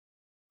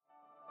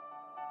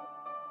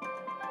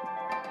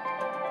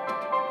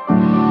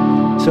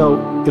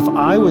So if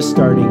I was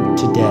starting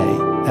today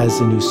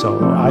as a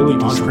NewSolo, I would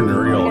do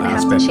entrepreneurial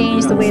aspect.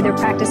 Change the way they're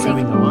practicing.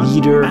 having a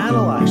leader.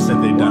 Analyze that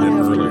they've done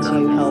it earlier.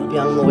 To help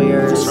young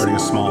lawyers. Starting a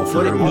small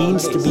What it firm.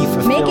 means to be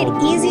fulfilled. Make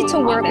it easy to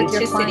work with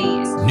your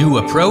clients. New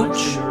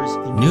approach,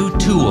 new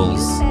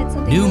tools,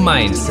 new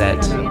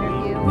mindset,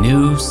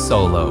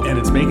 NewSolo. And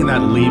it's making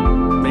that leap.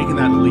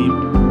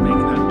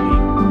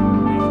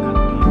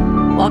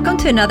 Welcome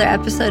to another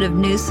episode of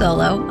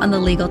NewSolo on the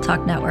Legal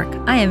Talk Network.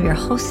 I am your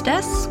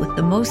hostess with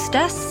the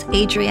mostess,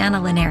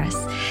 Adriana Linares.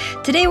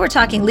 Today we're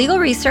talking legal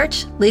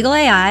research, legal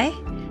AI,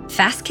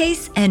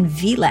 Fastcase, and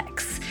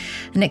vLex.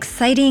 An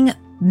exciting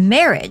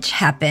marriage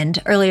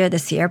happened earlier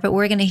this year, but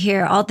we're going to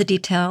hear all the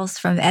details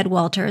from Ed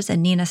Walters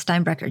and Nina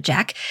Steinbrecker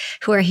Jack,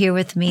 who are here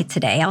with me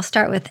today. I'll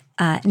start with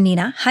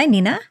Nina. Hi,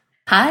 Nina.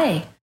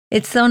 Hi.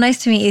 It's so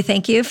nice to meet you.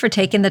 Thank you for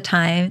taking the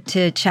time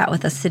to chat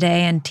with us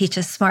today and teach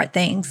us smart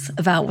things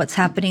about what's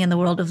happening in the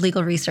world of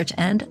legal research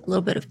and a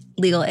little bit of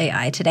legal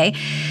AI today.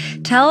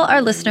 Tell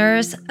our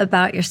listeners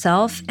about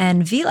yourself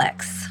and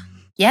vLex.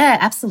 Yeah,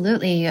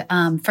 absolutely.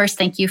 First,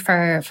 thank you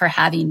for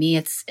having me.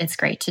 It's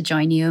great to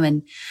join you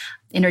and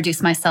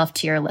introduce myself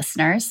to your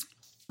listeners.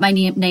 My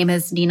name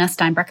is Nina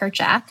Steinbrecker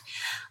Jack.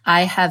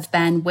 I have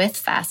been with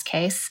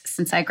Fastcase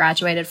since I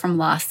graduated from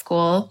law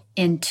school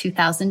in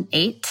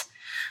 2008.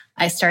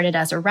 I started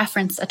as a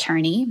reference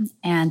attorney,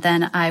 and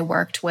then I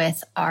worked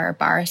with our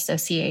bar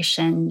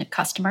association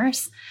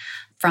customers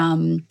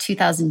from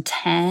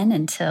 2010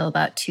 until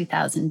about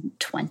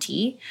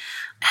 2020.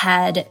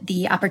 Had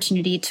the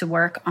opportunity to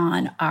work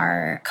on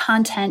our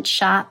content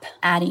shop,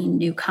 adding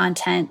new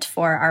content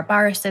for our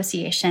bar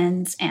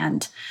associations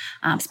and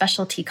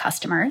specialty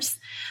customers,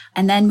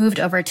 and then moved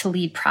over to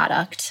lead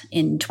product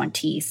in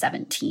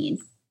 2017.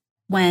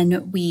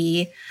 When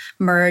we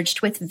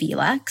merged with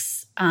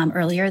vLex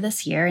earlier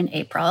this year in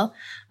April,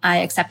 I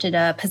accepted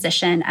a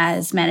position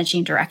as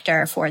managing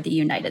director for the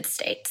United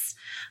States.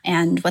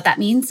 And what that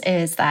means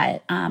is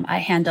that I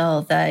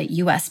handle the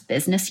U.S.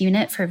 business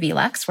unit for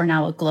vLex. We're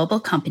now a global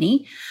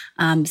company.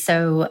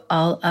 So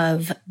all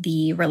of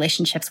the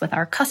relationships with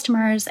our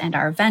customers and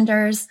our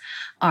vendors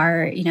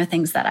are,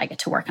 things that I get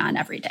to work on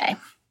every day.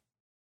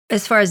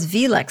 As far as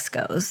vLex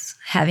goes,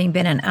 having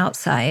been an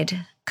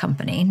outside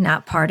company,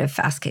 not part of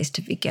Fastcase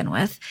to begin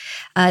with,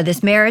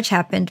 this marriage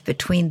happened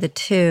between the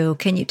two.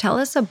 Can you tell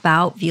us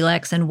about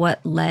vLex and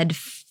what led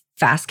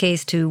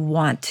Fastcase to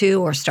want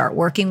to or start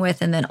working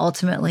with and then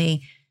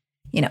ultimately,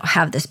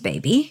 have this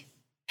baby?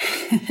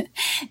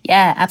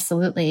 Yeah,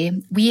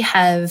 absolutely. We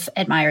have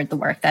admired the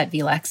work that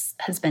vLex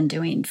has been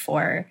doing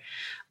for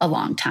a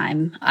long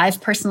time. I've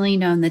personally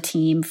known the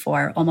team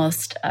for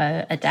almost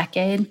a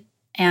decade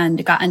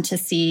and gotten to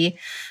see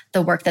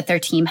the work that their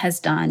team has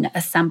done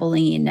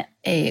assembling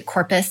a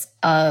corpus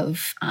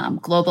of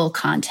global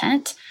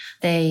content.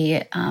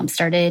 They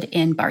started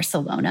in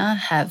Barcelona,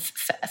 have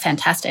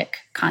fantastic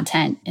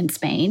content in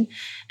Spain,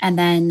 and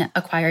then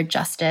acquired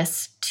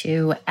Justice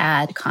to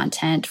add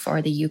content for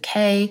the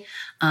UK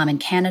and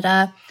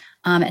Canada,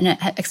 and it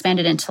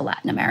expanded into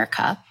Latin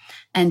America.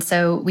 And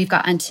so we've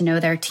gotten to know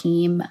their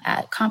team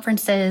at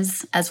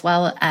conferences as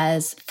well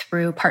as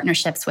through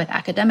partnerships with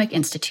academic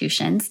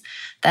institutions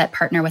that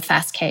partner with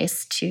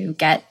Fastcase to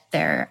get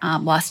their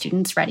law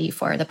students ready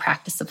for the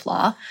practice of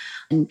law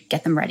and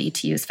get them ready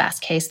to use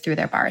Fastcase through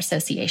their bar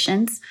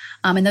associations.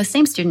 And those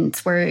same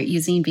students were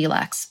using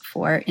vLex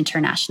for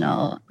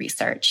international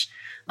research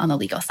on the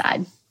legal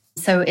side.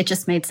 So it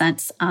just made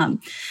sense.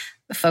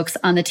 Folks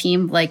on the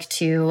team like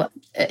to,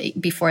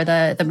 before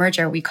the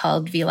merger, we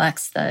called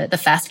vLex the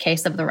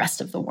Fastcase of the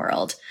rest of the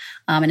world.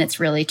 And it's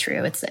really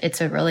true.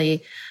 It's a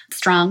really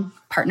strong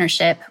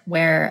partnership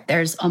where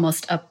there's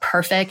almost a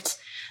perfect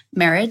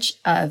marriage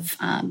of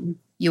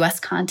U.S.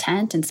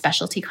 content and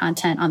specialty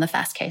content on the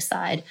Fastcase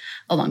side,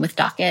 along with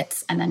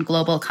dockets, and then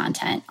global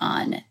content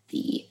on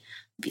the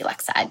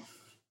vLex side.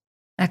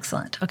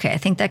 Excellent. Okay, I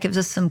think that gives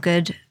us some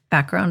good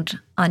background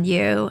on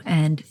you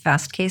and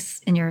Fastcase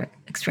and your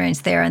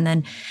experience there, and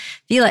then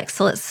vLex.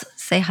 So let's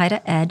say hi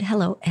to Ed.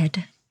 Hello,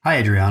 Ed. Hi,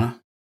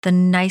 Adriana. The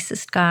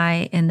nicest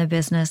guy in the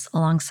business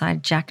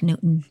alongside Jack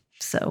Newton.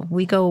 So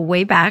we go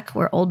way back.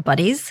 We're old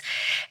buddies.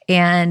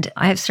 And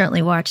I have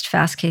certainly watched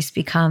Fastcase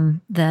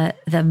become the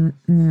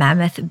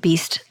mammoth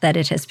beast that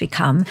it has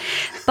become.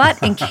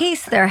 But in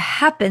case there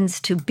happens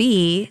to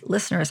be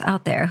listeners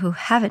out there who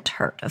haven't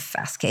heard of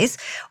Fastcase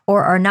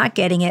or are not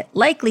getting it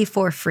likely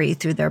for free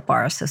through their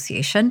bar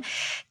association,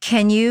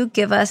 can you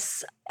give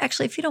us,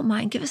 actually, if you don't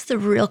mind, give us the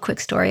real quick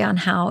story on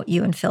how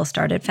you and Phil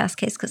started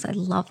Fastcase, because I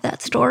love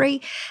that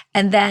story,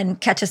 and then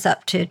catch us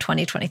up to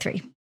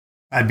 2023.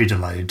 I'd be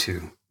delighted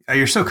to.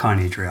 You're so kind,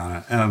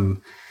 Adriana.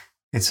 I'll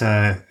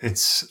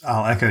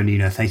echo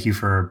Nina. Thank you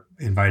for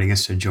inviting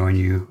us to join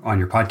you on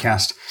your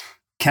podcast.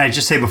 Can I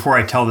just say before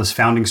I tell this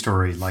founding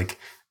story,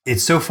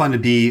 it's so fun to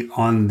be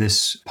on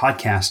this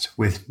podcast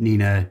with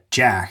Nina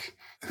Jack,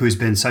 who's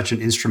been such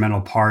an instrumental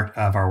part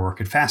of our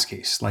work at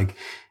Fastcase.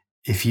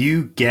 If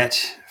you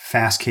get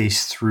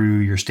Fastcase through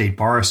your state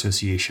bar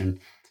association,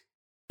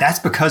 that's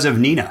because of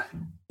Nina.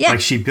 Yeah. Like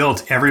she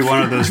built every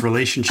one of those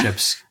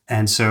relationships.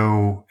 And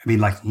so, I mean,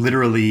 like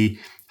literally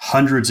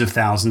hundreds of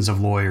thousands of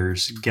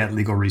lawyers get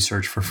legal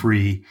research for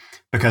free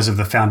because of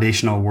the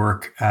foundational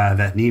work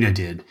that Nina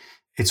did.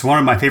 It's one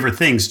of my favorite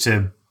things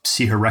to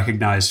see her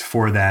recognized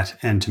for that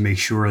and to make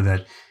sure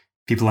that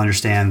people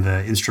understand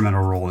the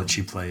instrumental role that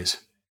she plays.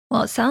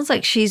 Well, it sounds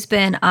like she's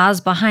been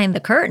Oz behind the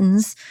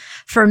curtains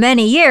for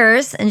many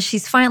years, and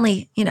she's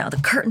finally, the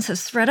curtains have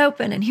spread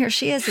open, and here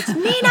she is. It's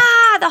Nina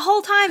the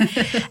whole time.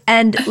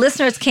 And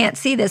listeners can't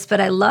see this,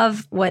 but I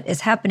love what is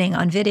happening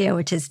on video,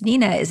 which is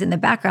Nina is in the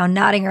background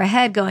nodding her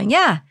head going,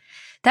 yeah,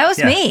 that was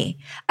me.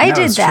 I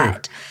did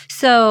that. True.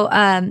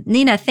 So,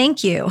 Nina,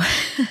 thank you.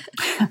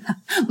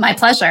 My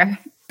pleasure.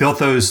 Built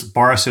those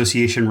bar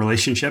association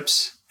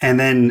relationships and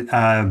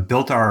then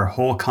built our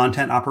whole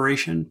content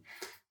operation.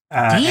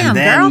 And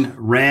then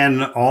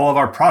ran all of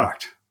our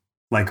product,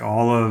 like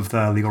all of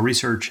the legal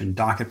research and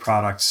docket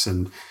products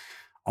and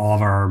all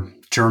of our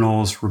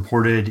journals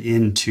reported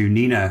into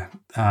Nina.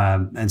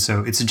 And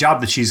so it's a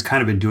job that she's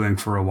kind of been doing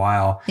for a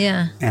while.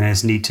 Yeah. And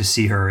it's neat to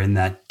see her in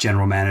that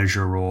general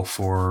manager role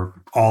for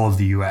all of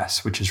the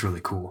US, which is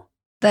really cool.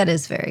 That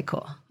is very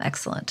cool.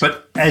 Excellent.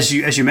 But as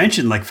you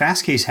mentioned, like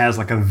Fastcase has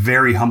like a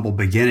very humble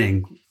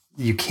beginning.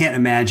 You can't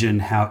imagine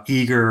how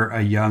eager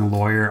a young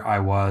lawyer I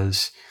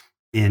was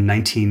in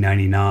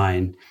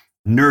 1999,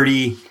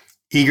 nerdy,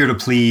 eager to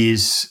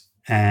please.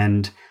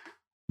 And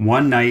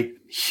one night,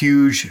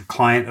 huge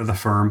client of the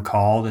firm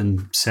called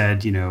and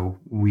said,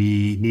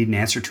 we need an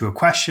answer to a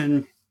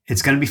question.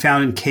 It's going to be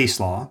found in case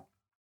law,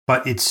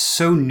 but it's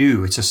so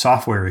new. It's a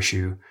software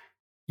issue.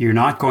 You're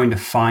not going to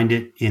find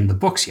it in the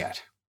books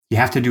yet. You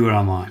have to do it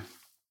online.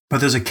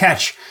 But there's a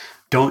catch.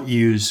 Don't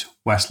use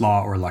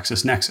Westlaw or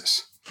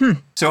LexisNexis.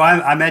 So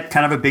I'm at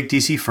kind of a big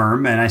DC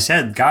firm, and I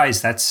said,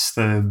 guys, that's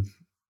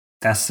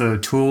the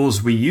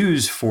tools we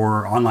use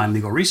for online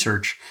legal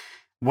research.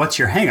 What's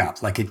your hang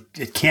up? Like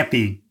it can't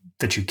be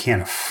that you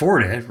can't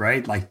afford it,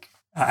 right? Like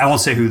I won't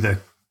say who the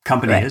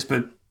company is,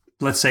 but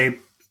let's say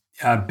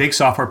a big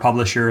software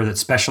publisher that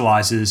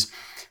specializes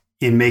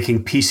in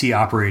making PC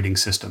operating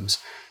systems.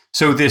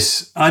 So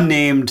this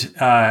unnamed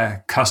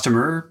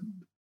customer,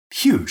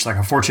 huge, like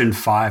a Fortune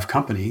 5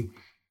 company.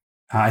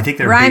 I think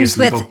their rhymes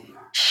biggest with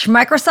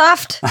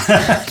Microsoft.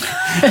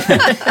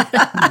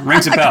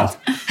 Rings a bell.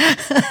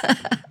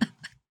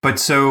 But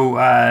so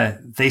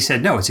they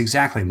said, no, it's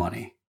exactly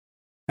money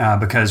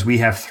because we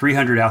have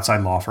 300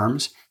 outside law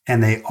firms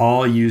and they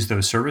all use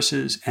those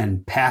services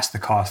and pass the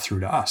cost through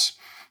to us.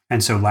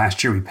 And so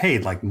last year we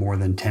paid like more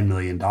than $10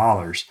 million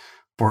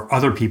for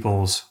other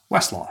people's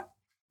Westlaw.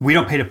 We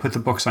don't pay to put the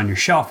books on your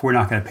shelf. We're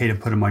not going to pay to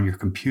put them on your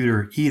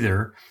computer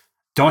either.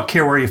 Don't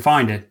care where you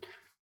find it.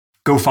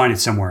 Go find it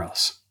somewhere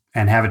else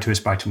and have it to us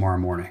by tomorrow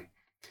morning.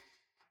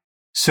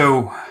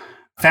 So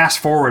fast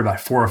forward about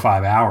 4 or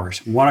 5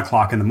 hours, 1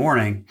 o'clock in the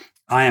morning,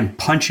 I am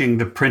punching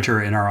the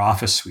printer in our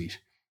office suite.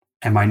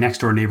 And my next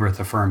door neighbor at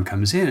the firm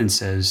comes in and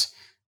says,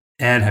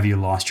 Ed, have you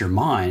lost your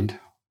mind?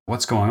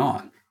 What's going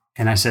on?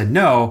 And I said,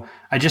 no,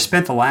 I just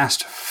spent the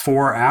last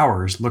 4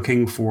 hours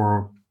looking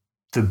for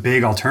the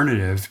big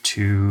alternative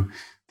to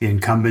the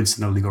incumbents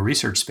in the legal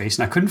research space,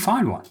 and I couldn't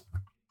find one.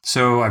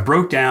 So I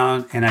broke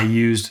down and I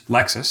used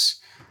Lexis,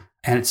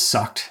 and it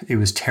sucked. It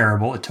was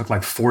terrible. It took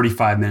like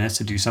 45 minutes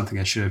to do something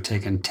that should have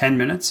taken 10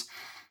 minutes.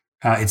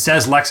 It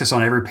says Lexis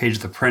on every page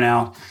of the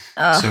printout.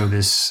 So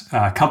this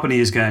company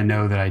is going to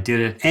know that I did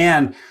it.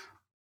 And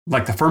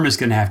like the firm is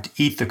going to have to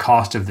eat the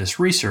cost of this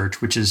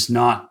research, which is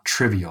not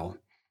trivial.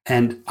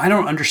 And I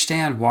don't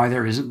understand why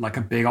there isn't like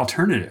a big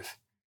alternative.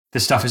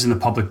 This stuff is in the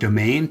public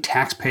domain.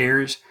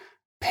 Taxpayers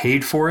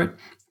paid for it,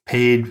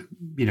 paid,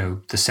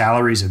 the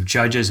salaries of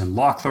judges and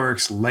law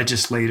clerks,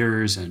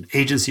 legislators and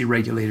agency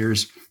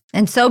regulators.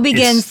 And so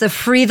begins the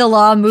Free the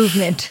Law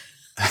movement.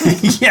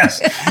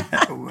 Yes.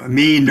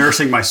 Me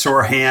nursing my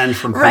sore hand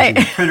from punching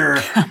the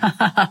printer.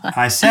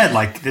 I said,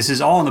 this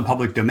is all in the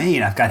public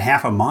domain. I've got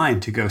half a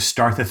mind to go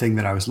start the thing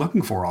that I was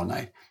looking for all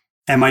night.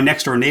 And my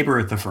next door neighbor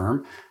at the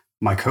firm,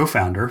 my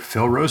co-founder,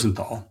 Phil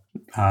Rosenthal,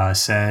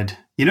 said,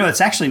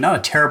 it's actually not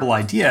a terrible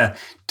idea.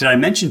 Did I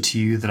mention to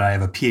you that I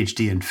have a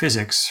PhD in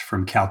physics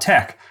from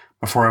Caltech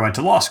before I went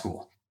to law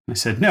school? I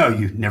said, no,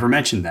 you never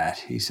mentioned that.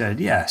 He said,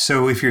 yeah.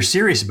 So if you're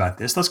serious about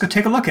this, let's go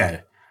take a look at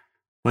it.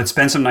 Let's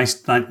spend some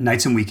nice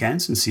nights and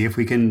weekends and see if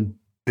we can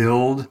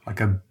build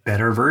like a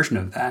better version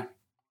of that.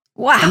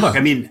 Wow. And look,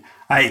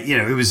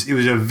 it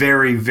was a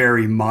very,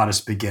 very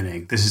modest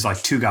beginning. This is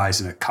like 2 guys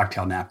in a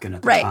cocktail napkin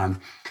at the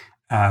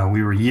time.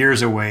 We were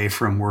years away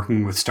from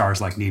working with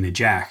stars like Nina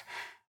Jack.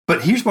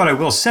 But here's what I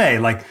will say,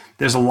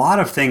 there's a lot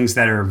of things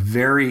that are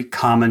very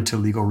common to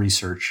legal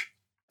research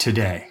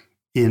today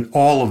in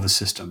all of the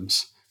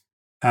systems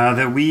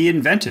that we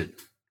invented,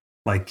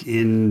 like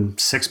in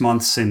 6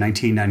 months in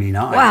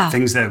 1999. Wow.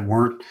 Things that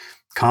weren't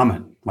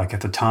common. Like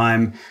at the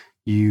time,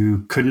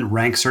 you couldn't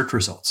rank search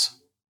results.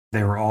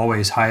 They were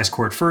always highest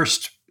court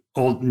first,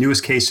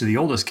 newest case to the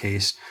oldest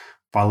case,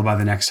 followed by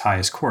the next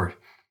highest court.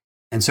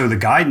 And so the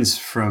guidance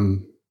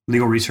from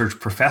legal research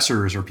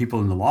professors or people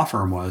in the law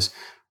firm was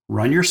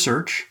run your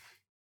search.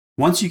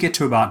 Once you get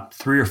to about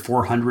 300 or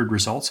 400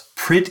 results,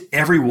 print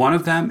every one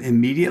of them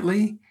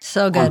immediately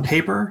on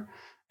paper,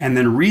 and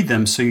then read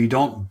them so you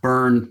don't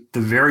burn the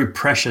very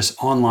precious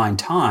online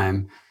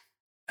time.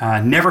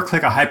 Never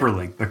click a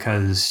hyperlink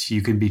because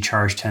you can be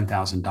charged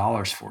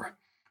 $10,000 for it.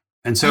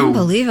 And so,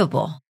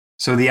 unbelievable.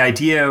 So the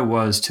idea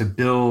was to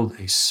build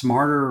a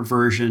smarter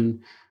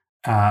version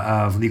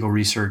of legal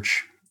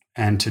research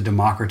and to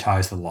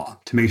democratize the law,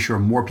 to make sure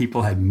more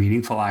people had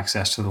meaningful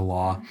access to the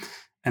law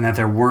and that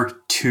there weren't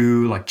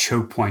two like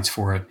choke points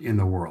for it in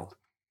the world.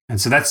 And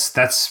so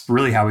that's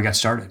really how we got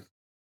started.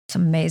 It's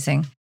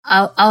amazing.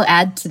 I'll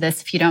add to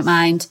this if you don't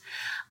mind.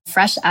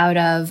 Fresh out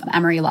of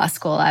Emory Law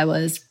School, I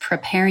was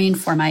preparing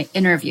for my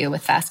interview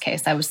with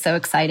Fastcase. I was so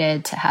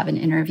excited to have an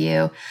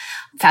interview.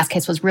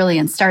 Fastcase was really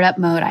in startup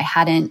mode. I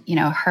hadn't,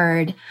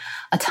 heard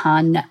a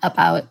ton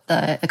about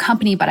the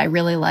company, but I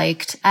really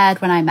liked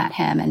Ed when I met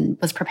him and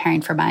was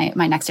preparing for my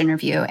next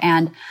interview.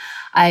 And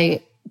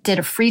I did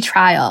a free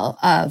trial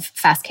of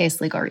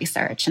Fastcase legal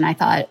research. And I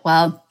thought,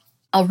 well,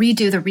 I'll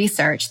redo the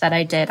research that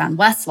I did on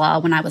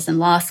Westlaw when I was in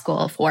law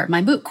school for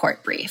my moot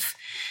court brief.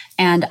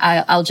 And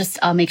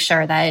I'll make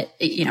sure that,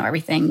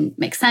 everything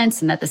makes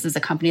sense and that this is a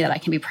company that I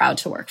can be proud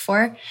to work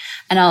for.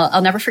 And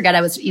I'll never forget,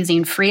 I was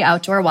using free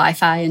outdoor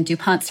Wi-Fi in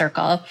DuPont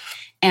Circle.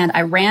 And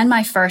I ran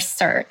my first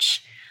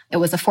search. It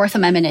was a Fourth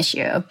Amendment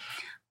issue.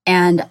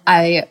 And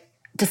I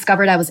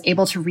discovered I was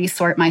able to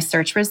resort my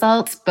search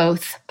results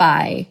both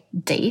by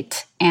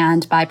date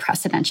and by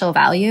precedential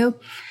value.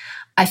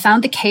 I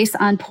found the case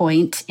on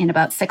point in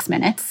about 6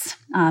 minutes.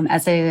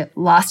 As a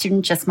law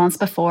student just months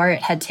before,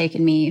 it had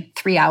taken me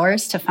 3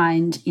 hours to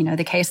find,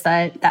 the case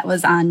that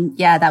was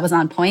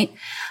on point.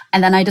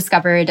 And then I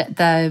discovered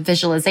the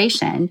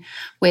visualization,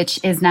 which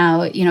is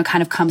now,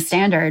 kind of come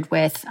standard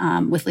with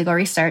legal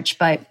research.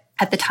 But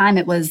at the time,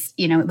 it was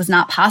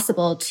not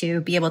possible to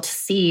be able to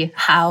see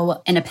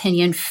how an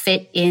opinion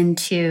fit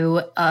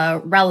into a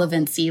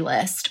relevancy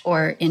list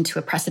or into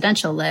a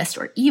precedential list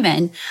or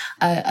even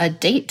a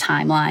date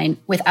timeline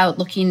without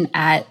looking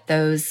at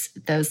those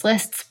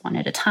lists one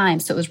at a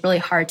time. So it was really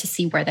hard to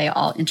see where they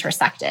all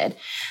intersected.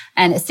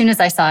 And as soon as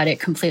I saw it,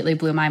 it completely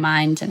blew my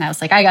mind. And I was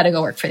like, I got to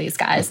go work for these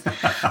guys.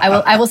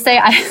 I will say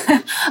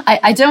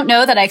I don't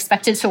know that I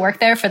expected to work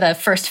there for the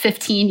first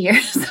 15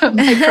 years of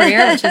my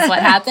career, which is what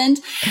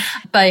happened.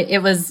 But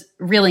it was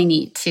really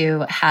neat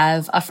to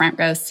have a front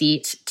row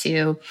seat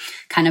to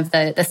kind of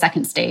the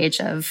second stage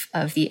of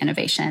the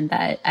innovation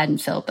that Ed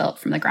and Phil built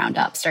from the ground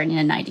up starting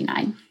in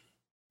 99.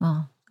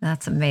 Oh,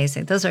 that's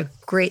amazing. Those are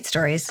great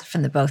stories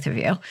from the both of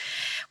you.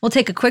 We'll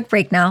take a quick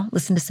break now,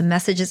 listen to some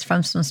messages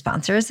from some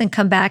sponsors, and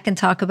come back and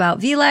talk about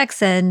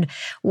vLex and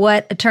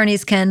what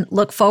attorneys can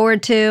look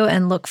forward to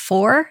and look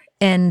for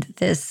in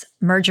this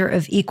merger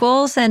of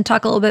equals, and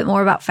talk a little bit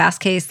more about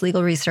Fastcase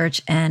legal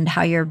research and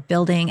how you're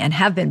building and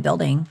have been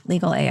building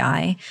legal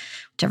AI,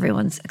 which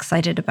everyone's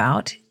excited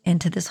about,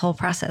 into this whole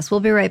process.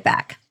 We'll be right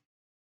back.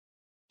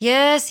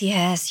 Yes,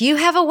 you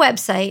have a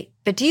website,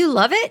 but do you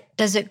love it?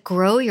 Does it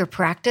grow your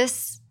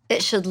practice?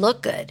 It should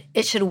look good,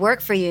 it should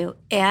work for you,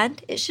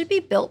 and it should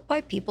be built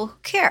by people who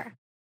care.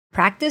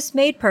 Practice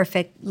Made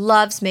Perfect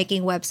loves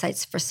making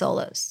websites for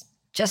solos,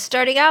 just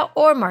starting out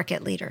or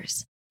market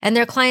leaders. And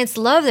their clients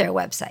love their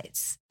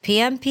websites.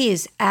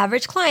 PMP's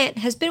average client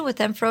has been with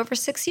them for over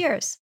 6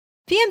 years.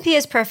 PMP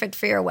is perfect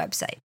for your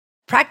website.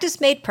 Practice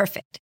Made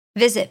Perfect.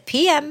 Visit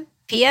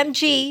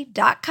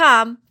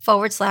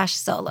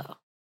pmpmg.com/solo.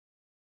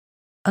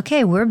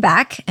 Okay, we're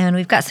back, and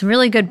we've got some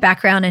really good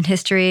background and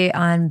history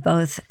on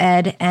both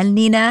Ed and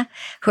Nina,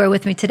 who are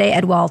with me today,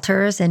 Ed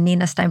Walters and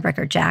Nina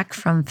Steinbrecker Jack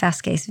from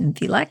Fastcase and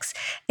vLex,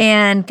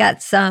 and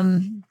got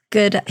some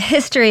good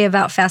history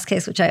about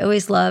Fastcase, which I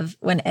always love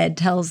when Ed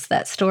tells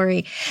that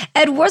story.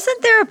 Ed,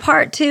 wasn't there a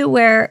part too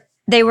where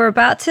they were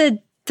about to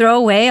throw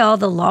away all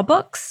the law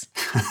books?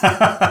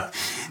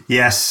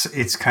 Yes,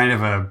 it's kind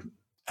of a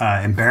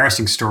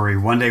embarrassing story.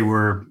 One day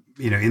we're,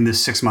 in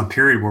this 6-month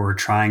period where we're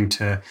trying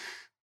to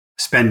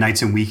spend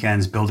nights and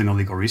weekends building a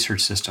legal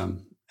research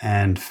system.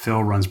 And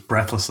Phil runs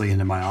breathlessly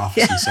into my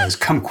office and says,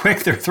 come quick,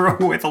 they're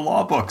throwing away the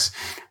law books.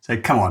 It's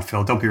like, come on,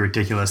 Phil, don't be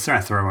ridiculous. They're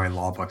not throwing away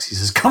law books. He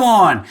says, come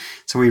on.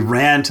 So we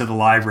ran to the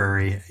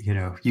library.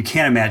 You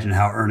can't imagine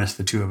how earnest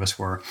the two of us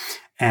were.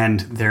 And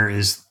there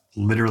is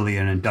literally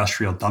an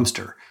industrial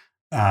dumpster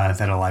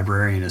that a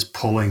librarian is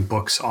pulling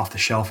books off the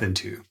shelf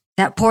into.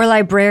 That poor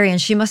librarian,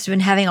 she must have been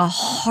having a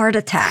heart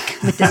attack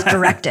with this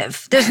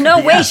directive. There's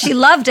no way she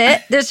loved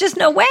it. There's just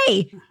no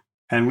way.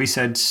 And we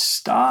said,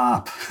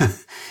 stop.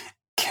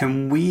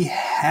 Can we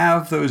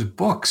have those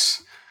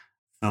books?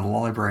 The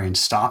librarian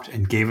stopped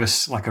and gave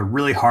us like a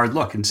really hard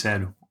look and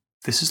said,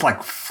 this is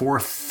like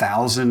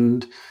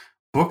 4,000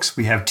 books.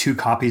 We have 2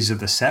 copies of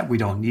the set. We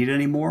don't need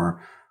any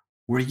more.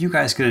 What are you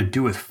guys going to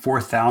do with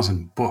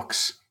 4,000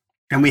 books?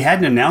 And we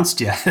hadn't announced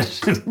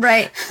yet.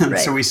 Right.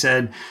 So we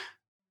said,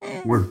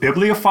 we're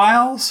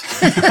bibliophiles.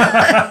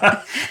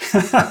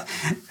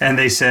 And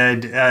they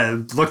said,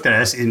 looked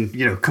at us in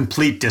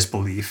complete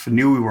disbelief,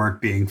 knew we weren't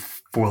being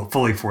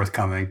fully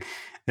forthcoming,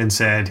 and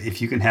said,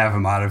 if you can have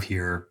them out of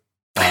here,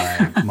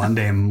 by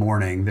Monday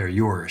morning, they're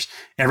yours.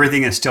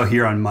 Everything that's still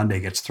here on Monday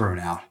gets thrown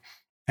out.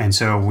 And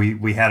so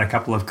we had a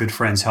couple of good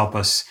friends help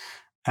us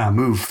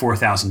move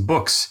 4,000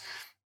 books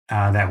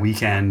that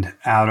weekend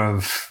out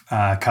of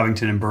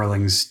Covington and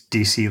Burling's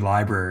DC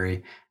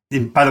library.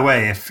 And by the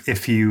way,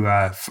 if you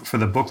for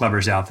the book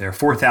lovers out there,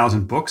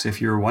 4,000 books, if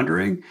you're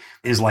wondering,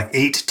 is like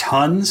 8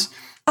 tons.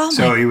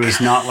 So it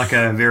was not like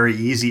a very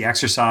easy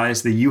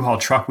exercise. The U-Haul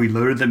truck we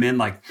loaded them in,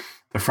 like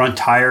the front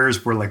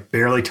tires were like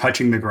barely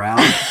touching the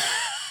ground.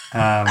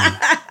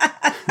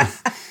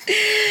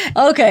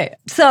 Okay,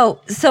 so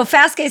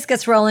Fastcase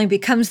gets rolling,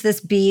 becomes this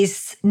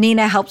beast.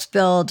 Nina helps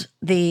build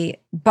the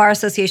Bar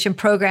Association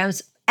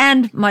programs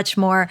and much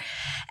more.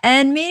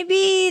 And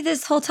maybe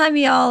this whole time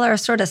y'all are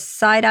sort of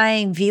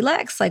side-eyeing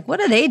vLex. Like, what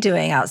are they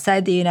doing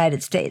outside the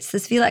United States?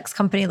 This vLex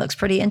company looks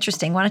pretty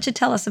interesting. Why don't you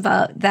tell us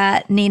about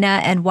that,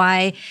 Nina, and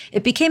why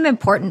it became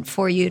important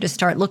for you to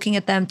start looking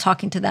at them,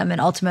 talking to them,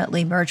 and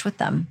ultimately merge with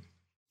them?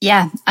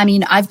 Yeah, I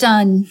mean, I've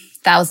done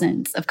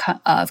thousands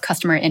of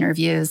customer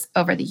interviews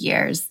over the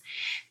years,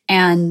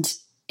 and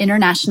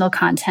international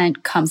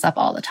content comes up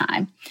all the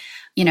time.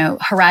 You know,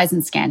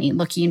 horizon scanning,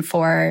 looking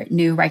for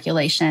new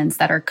regulations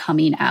that are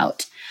coming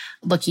out,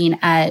 looking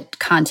at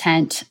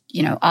content,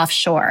 you know,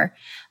 offshore,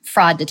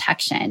 fraud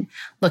detection,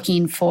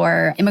 looking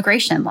for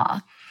immigration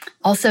law.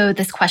 Also,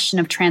 this question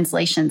of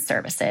translation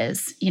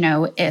services. You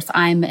know, if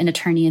I'm an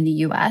attorney in the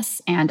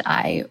US and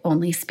I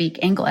only speak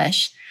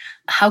English,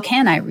 how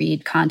can I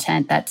read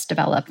content that's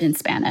developed in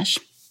Spanish?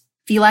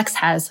 vLex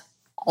has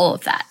all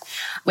of that,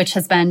 which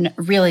has been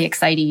really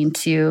exciting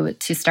to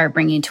start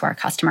bringing to our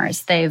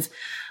customers.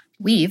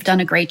 We've done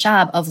a great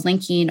job of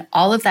linking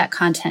all of that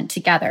content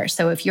together.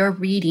 So if you're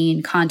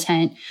reading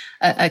content,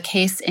 a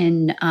case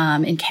in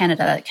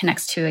Canada that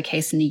connects to a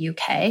case in the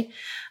UK,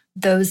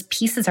 those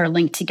pieces are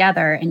linked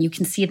together and you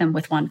can see them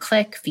with one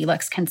click.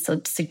 vLex can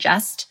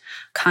suggest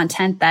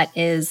content that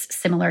is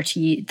similar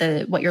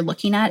to what you're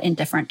looking at in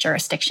different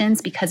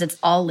jurisdictions because it's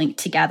all linked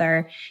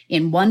together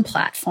in one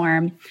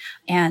platform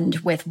and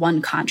with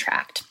one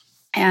contract.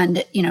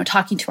 And, you know,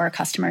 talking to our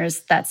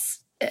customers, that's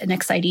an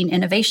exciting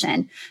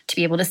innovation to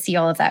be able to see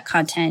all of that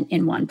content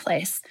in one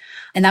place.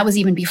 And that was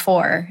even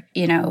before,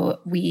 you know,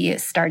 we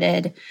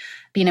started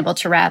being able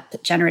to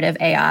wrap generative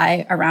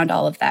AI around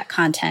all of that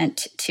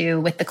content to,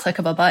 with the click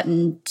of a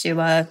button, do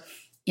a,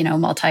 you know,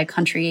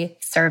 multi-country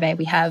survey.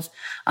 We have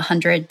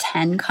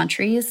 110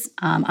 countries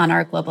on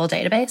our global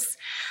database.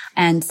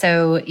 And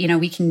so, you know,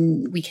 we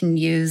can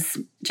use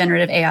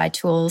generative AI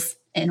tools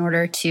in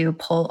order to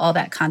pull all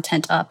that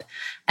content up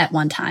at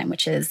one time,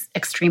 which is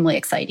extremely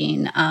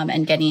exciting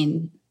and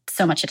getting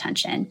so much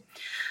attention.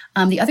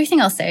 The other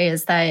thing I'll say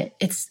is that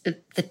it's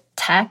the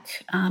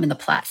tech and the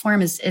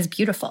platform is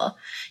beautiful.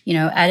 You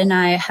know, Ed and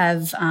I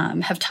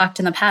have talked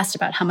in the past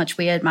about how much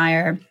we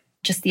admire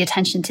just the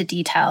attention to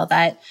detail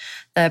that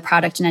the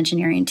product and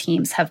engineering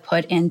teams have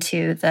put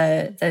into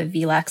the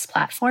vLex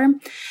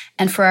platform.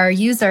 And for our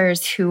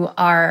users who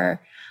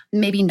are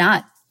maybe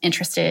not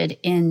interested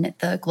in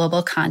the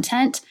global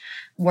content,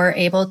 we're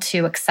able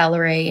to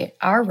accelerate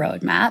our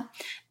roadmap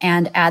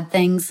and add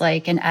things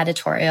like an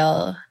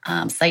editorial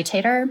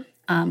citator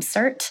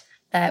cert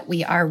that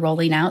we are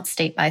rolling out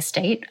state by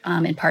state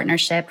in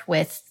partnership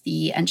with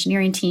the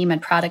engineering team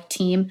and product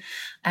team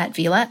at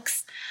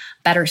vLex.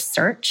 Better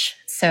search.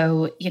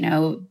 So, you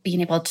know, being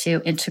able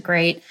to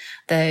integrate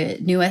the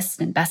newest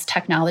and best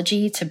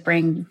technology to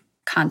bring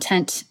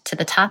content to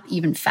the top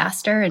even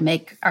faster and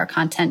make our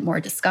content more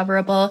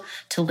discoverable,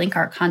 to link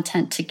our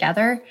content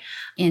together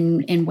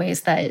in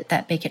ways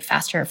that make it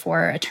faster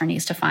for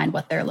attorneys to find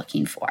what they're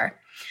looking for.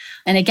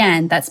 And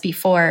again, that's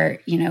before,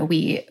 you know,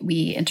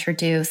 we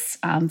introduce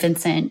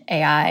Vincent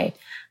AI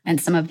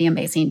and some of the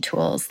amazing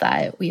tools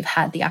that we've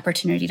had the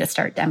opportunity to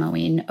start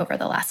demoing over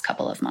the last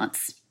couple of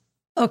months.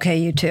 Okay,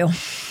 you two.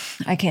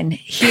 I can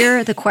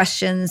hear the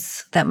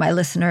questions that my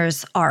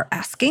listeners are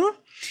asking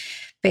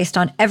based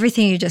on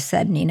everything you just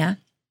said, Nina.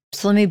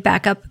 So let me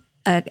back up,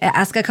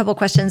 ask a couple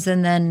questions,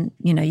 and then,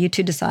 you know, you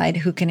two decide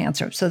who can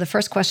answer. So the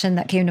first question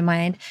that came to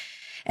mind,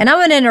 and I'm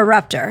an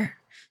interrupter,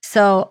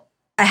 so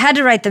I had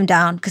to write them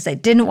down because I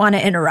didn't want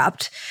to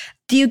interrupt.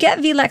 Do you get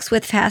vLex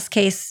with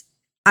Fastcase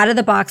out of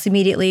the box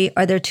immediately?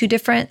 Are there 2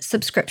 different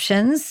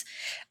subscriptions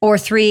or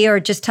 3, or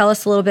just tell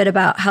us a little bit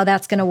about how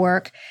that's going to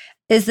work?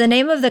 Is the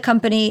name of the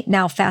company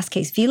now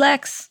Fastcase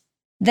vLex?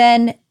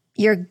 Then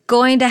you're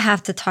going to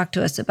have to talk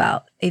to us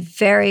about a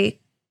very,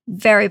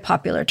 very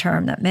popular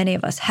term that many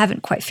of us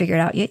haven't quite figured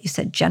out yet. You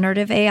said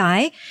generative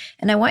AI,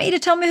 and I want you to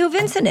tell me who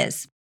Vincent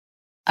is.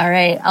 All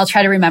right, I'll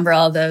try to remember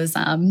all those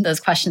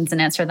questions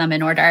and answer them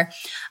in order.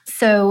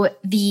 So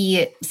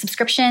the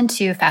subscription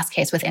to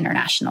Fastcase with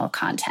international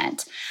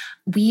content.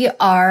 We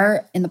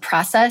are in the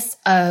process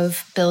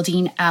of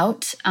building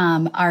out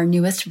our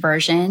newest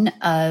version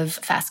of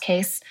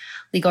Fastcase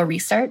Legal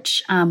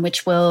Research,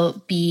 which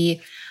will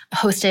be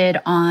hosted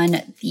on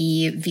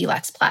the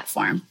vLex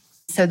platform.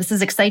 So this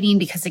is exciting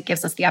because it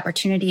gives us the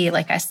opportunity,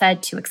 like I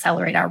said, to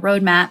accelerate our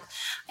roadmap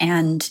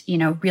and,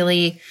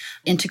 really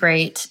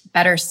integrate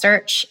better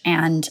search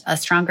and a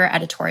stronger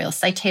editorial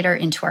citator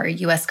into our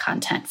US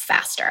content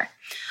faster.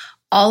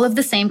 All of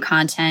the same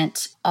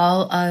content,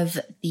 all of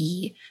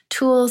the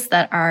tools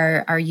that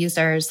our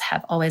users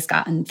have always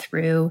gotten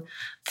through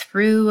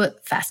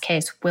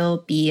Fastcase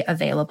will be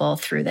available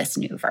through this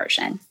new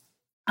version.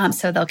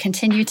 So they'll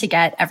continue to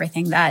get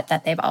everything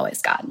that they've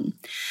always gotten.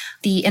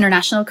 The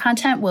international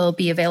content will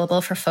be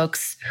available for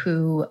folks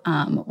who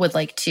would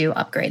like to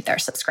upgrade their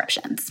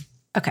subscriptions.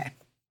 Okay.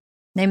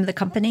 Name of the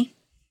company?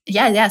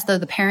 Yeah. So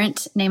the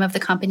parent name of the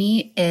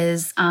company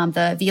is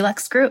the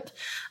vLex Group.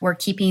 We're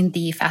keeping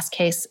the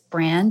Fastcase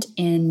brand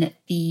in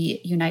the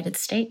United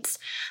States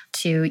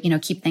to,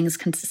 keep things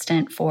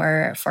consistent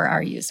for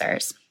our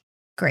users.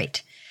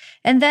 Great.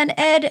 And then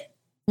Ed,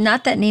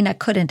 not that Nina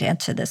couldn't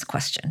answer this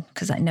question,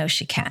 because I know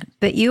she can,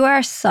 but you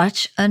are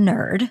such a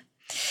nerd.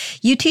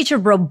 You teach a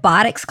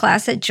robotics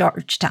class at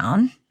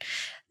Georgetown.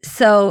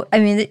 So,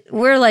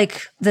 we're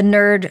like the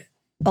nerd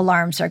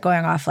alarms are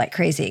going off like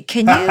crazy.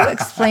 Can you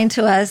explain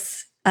to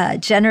us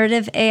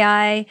generative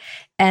AI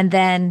and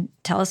then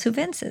tell us who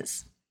Vince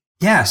is?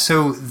 Yeah,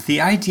 so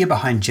the idea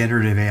behind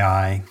generative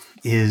AI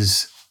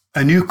is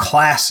a new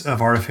class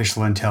of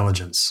artificial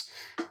intelligence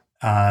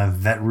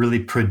that really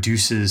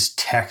produces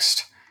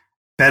text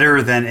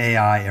better than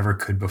AI ever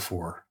could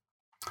before.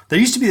 There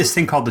used to be this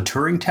thing called the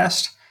Turing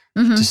test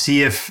to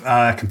see if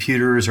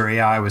computers or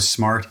AI was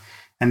smart.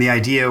 And the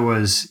idea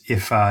was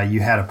if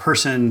you had a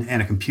person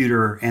and a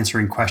computer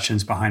answering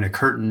questions behind a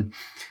curtain,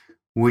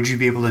 would you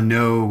be able to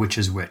know which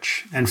is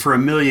which? And for a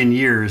million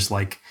years,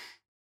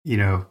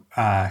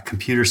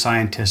 computer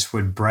scientists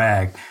would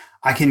brag,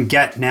 I can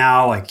get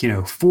now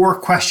 4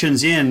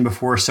 questions in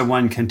before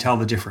someone can tell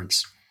the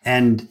difference.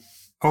 And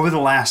over the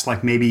last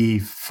maybe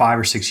 5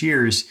 or 6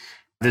 years,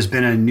 there's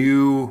been a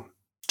new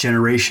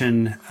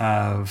generation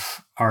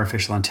of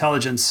artificial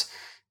intelligence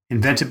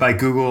invented by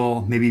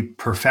Google, maybe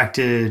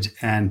perfected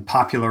and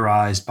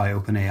popularized by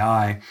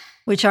OpenAI.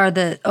 Which are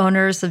the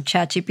owners of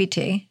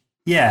ChatGPT.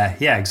 Yeah,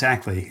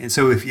 exactly. And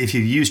so if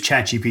you use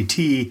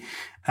ChatGPT,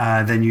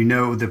 then you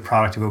know the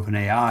product of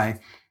OpenAI.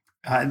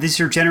 These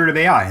are generative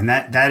AI, and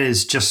that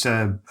is just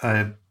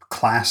a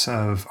class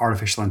of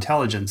artificial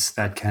intelligence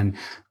that can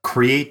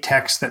create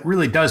text that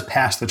really does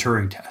pass the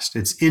Turing test.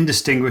 It's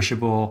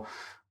indistinguishable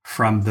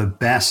from the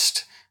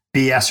best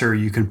BSer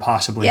you can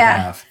possibly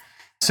have.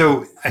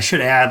 So I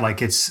should add,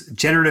 it's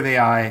generative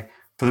AI,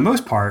 for the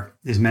most part,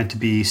 is meant to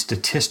be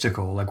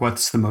statistical,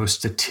 what's the most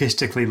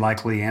statistically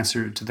likely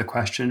answer to the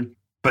question,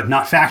 but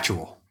not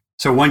factual.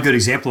 So one good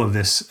example of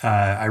this,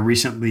 I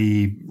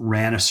recently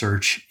ran a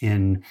search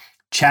in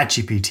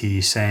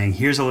ChatGPT saying,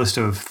 here's a list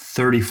of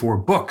 34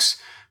 books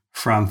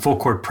from Full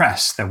Court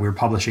Press that we're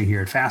publishing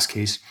here at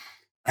Fastcase.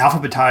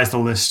 Alphabetize the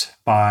list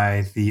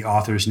by the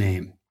author's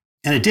name.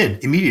 And it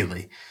did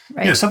immediately.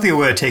 Right. Something that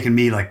would have taken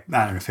me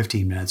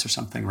 15 minutes or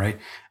something, right?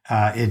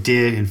 It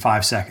did in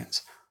 5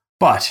 seconds.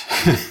 But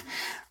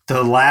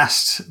the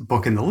last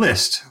book in the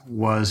list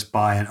was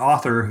by an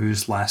author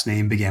whose last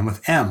name began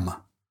with M.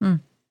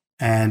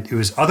 And it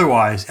was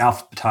otherwise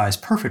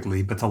alphabetized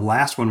perfectly, but the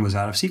last one was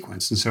out of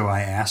sequence. And so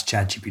I asked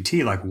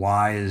ChatGPT,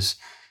 why is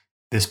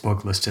this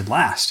book listed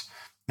last?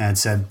 And it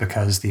said,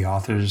 because the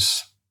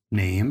author's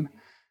name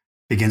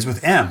begins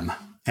with M,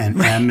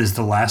 and M is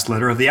the last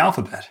letter of the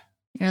alphabet.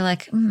 You're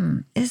like,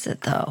 is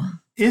it though?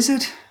 Is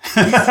it?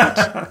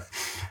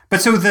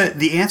 But so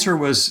the answer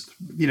was,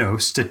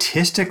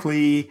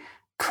 statistically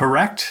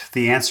correct.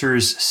 The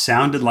answers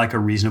sounded like a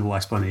reasonable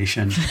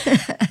explanation.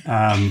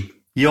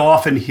 You'll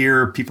often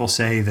hear people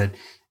say that,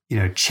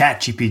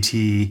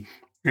 ChatGPT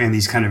and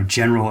these kind of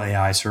general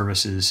AI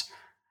services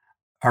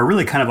are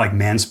really kind of like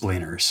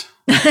mansplainers.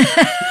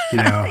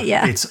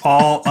 It's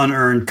all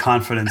unearned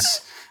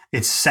confidence.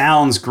 It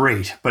sounds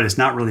great, but it's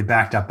not really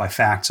backed up by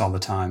facts all the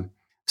time.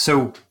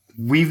 So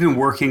we've been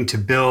working to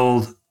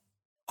build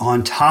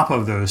on top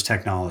of those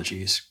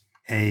technologies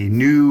a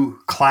new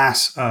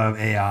class of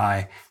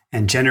AI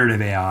and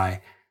generative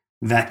AI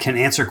that can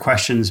answer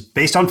questions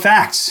based on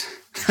facts.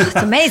 It's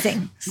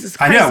amazing. This is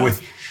crazy. I know,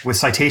 with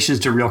citations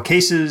to real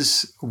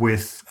cases,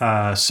 with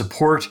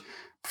support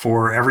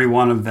for every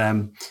one of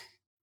them.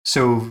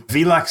 So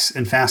vLex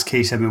and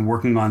Fastcase have been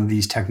working on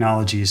these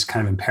technologies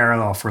kind of in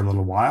parallel for a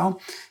little while.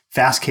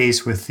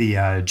 Fastcase with the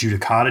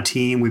Judicata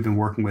team we've been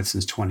working with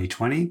since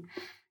 2020.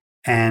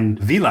 And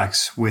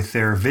vLex with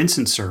their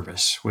Vincent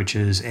service, which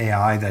is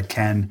AI that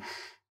can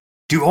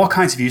do all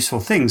kinds of useful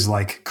things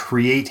like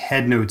create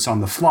head notes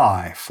on the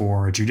fly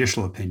for a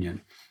judicial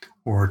opinion,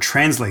 or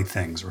translate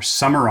things, or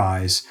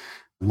summarize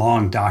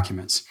long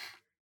documents.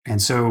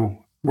 And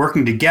so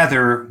working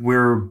together,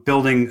 we're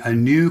building a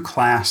new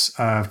class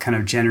of kind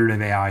of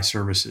generative AI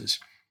services.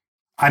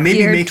 I may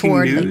be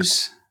making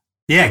news.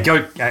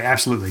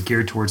 Absolutely,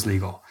 geared towards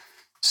legal.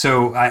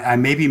 So I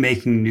may be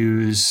making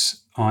news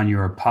on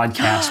your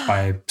podcast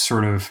by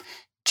sort of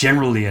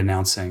generally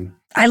announcing.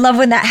 I love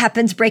when that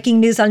happens, breaking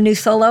news on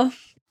NewSolo.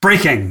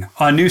 Breaking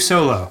on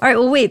NewSolo. All right,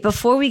 well, wait,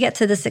 before we get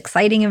to this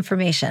exciting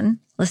information,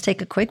 let's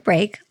take a quick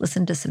break,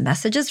 listen to some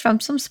messages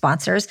from some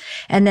sponsors,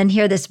 and then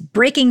hear this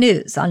breaking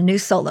news on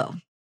NewSolo.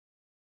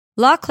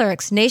 Law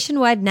Clerk's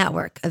nationwide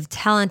network of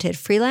talented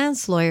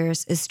freelance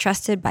lawyers is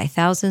trusted by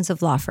thousands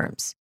of law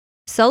firms.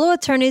 Solo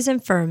attorneys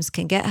and firms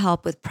can get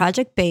help with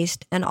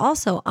project-based and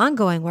also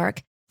ongoing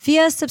work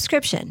via a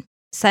subscription.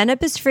 Sign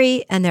up is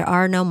free and there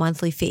are no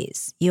monthly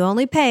fees. You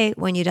only pay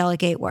when you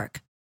delegate work.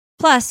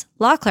 Plus,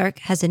 Law Clerk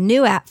has a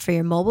new app for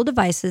your mobile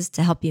devices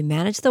to help you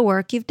manage the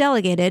work you've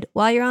delegated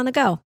while you're on the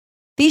go.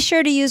 Be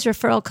sure to use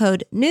referral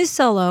code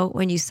NewSolo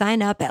when you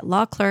sign up at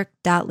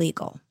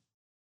lawclerk.legal.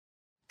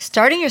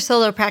 Starting your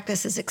solo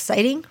practice is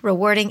exciting,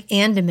 rewarding,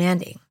 and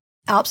demanding.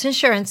 Alps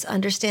Insurance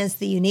understands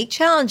the unique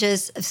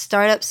challenges of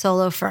startup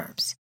solo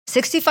firms.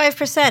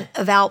 65%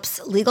 of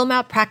Alps legal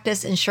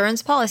malpractice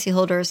insurance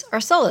policyholders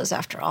are solos,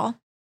 after all.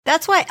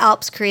 That's why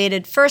Alps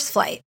created First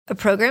Flight, a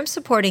program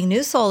supporting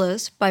new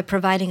solos by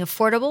providing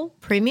affordable,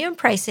 premium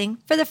pricing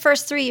for the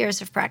first 3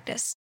 years of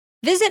practice.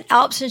 Visit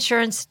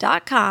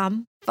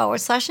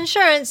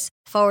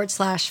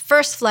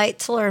alpsinsurance.com/insurance/First Flight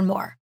to learn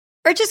more.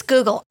 Or just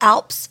Google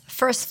Alps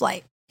First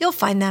Flight. You'll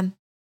find them.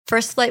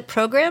 First Flight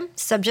program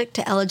subject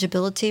to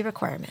eligibility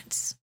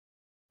requirements.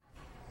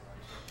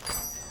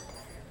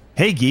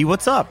 Hey, Guy,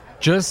 what's up?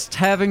 Just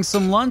having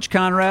some lunch,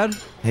 Conrad.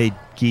 Hey,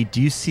 Guy,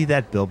 do you see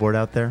that billboard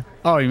out there?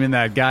 Oh, you mean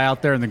that guy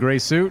out there in the gray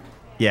suit?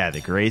 Yeah, the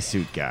gray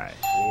suit guy.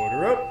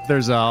 Order up.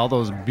 There's all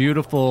those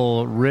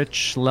beautiful,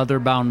 rich,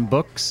 leather-bound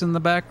books in the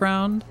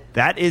background.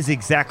 That is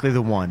exactly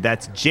the one.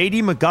 That's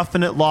J.D.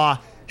 McGuffin at Law.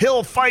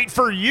 He'll fight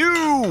for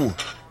you!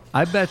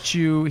 I bet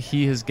you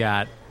he has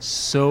got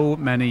so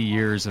many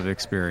years of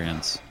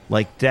experience.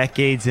 Like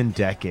decades and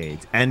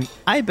decades. And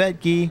I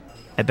bet, Guy,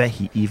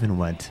 he even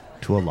went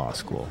to a law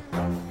school.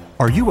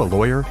 Are you a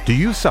lawyer? Do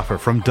you suffer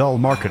from dull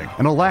marketing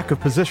and a lack of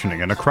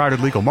positioning in a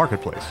crowded legal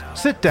marketplace?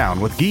 Sit down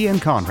with Guy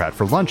and Conrad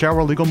for Lunch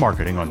Hour Legal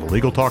Marketing on the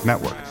Legal Talk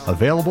Network.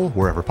 Available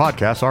wherever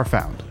podcasts are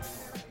found.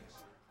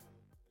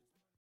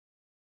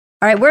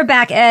 All right, we're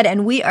back, Ed,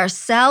 and we are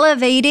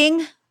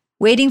salivating,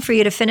 waiting for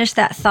you to finish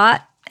that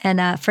thought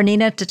and for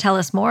Nina to tell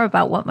us more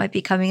about what might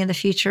be coming in the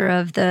future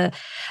of the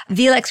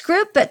vLex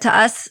group, but to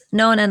us,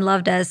 known and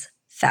loved as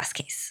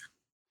Fastcase.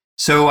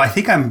 So I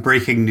think I'm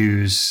breaking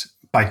news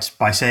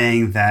by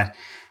saying that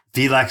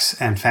vLex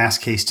and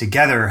Fastcase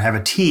together have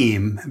a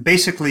team,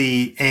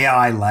 basically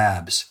AI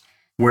labs,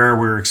 where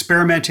we're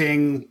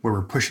experimenting, where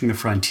we're pushing the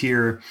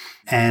frontier.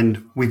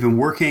 And we've been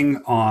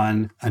working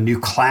on a new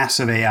class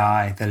of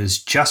AI that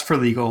is just for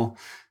legal,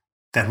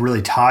 that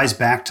really ties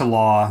back to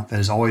law, that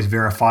is always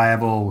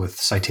verifiable with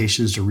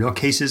citations to real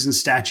cases and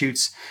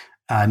statutes,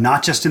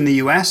 not just in the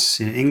US,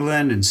 in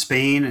England and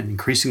Spain, and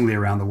increasingly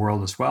around the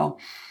world as well.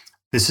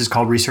 This is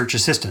called Research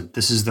Assistant.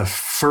 This is the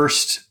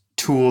first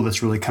tool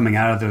that's really coming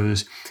out of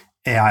those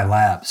AI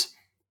labs.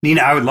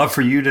 Nina, I would love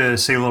for you to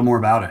say a little more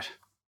about it.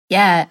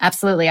 Yeah,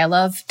 absolutely. I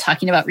love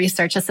talking about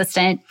Research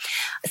Assistant.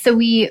 So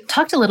we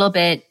talked a little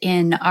bit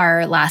in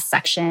our last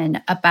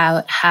section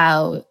about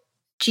how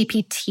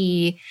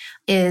GPT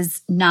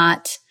is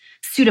not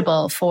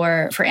suitable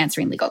for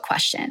answering legal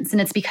questions.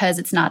 And it's because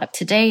it's not up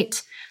to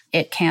date.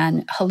 It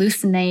can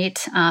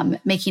hallucinate,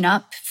 making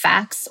up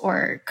facts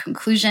or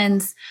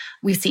conclusions.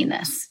 We've seen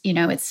this. You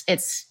know,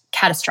 it's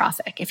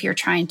catastrophic if you're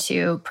trying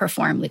to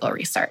perform legal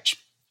research.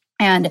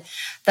 And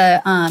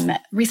the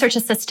Research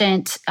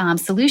Assistant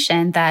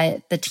solution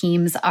that the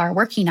teams are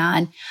working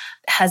on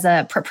has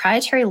a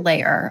proprietary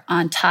layer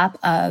on top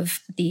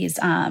of these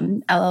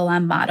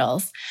LLM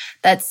models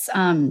that's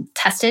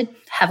tested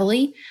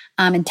heavily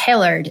and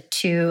tailored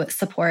to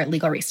support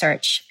legal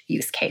research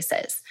use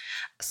cases.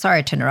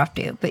 Sorry to interrupt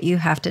you, but you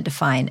have to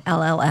define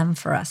LLM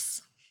for us.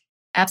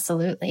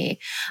 Absolutely.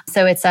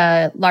 So it's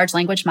a large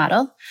language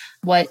model.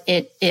 What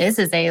it is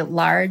a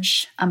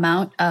large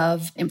amount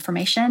of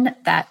information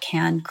that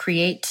can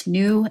create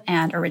new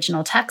and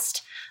original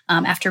text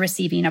after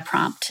receiving a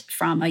prompt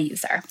from a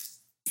user.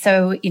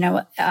 So, you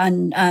know,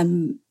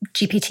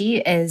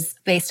 GPT is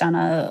based on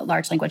a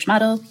large language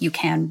model. You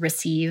can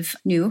receive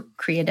new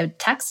created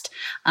text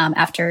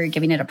after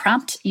giving it a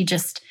prompt. You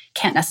just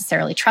can't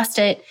necessarily trust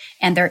it,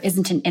 and there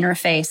isn't an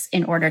interface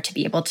in order to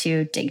be able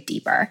to dig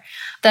deeper.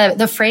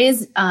 The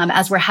phrase,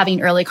 as we're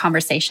having early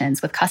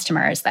conversations with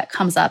customers, that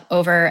comes up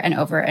over and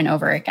over and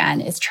over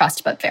again is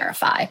trust but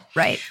verify.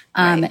 Right.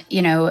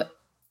 You know,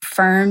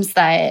 firms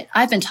that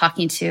I've been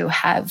talking to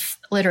have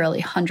literally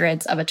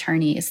hundreds of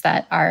attorneys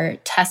that are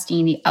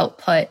testing the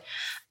output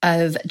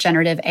of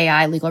generative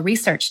AI legal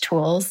research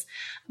tools,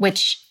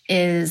 which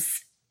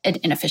is an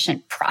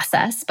inefficient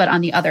process. But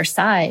on the other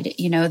side,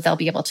 you know, they'll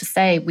be able to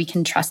say, we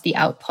can trust the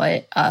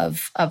output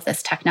of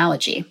this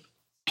technology.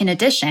 In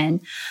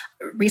addition,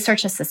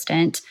 Research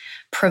Assistant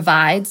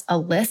provides a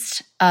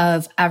list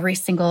of every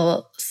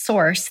single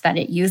source that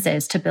it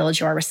uses to build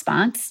your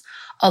response,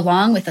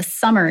 along with a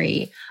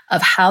summary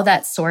of how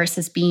that source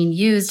is being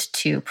used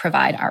to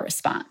provide our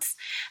response.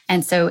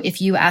 And so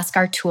if you ask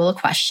our tool a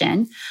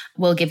question,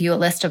 we'll give you a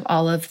list of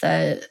all of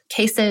the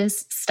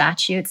cases,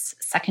 statutes,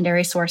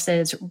 secondary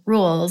sources,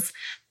 rules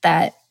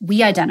that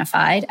we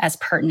identified as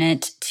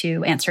pertinent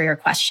to answer your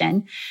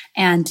question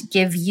and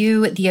give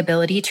you the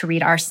ability to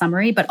read our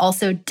summary, but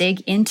also dig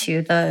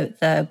into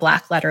the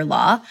black letter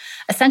law,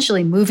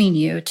 essentially moving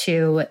you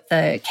to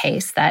the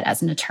case that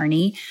as an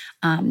attorney,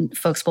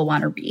 folks will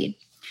want to read.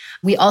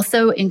 We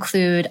also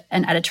include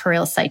an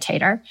editorial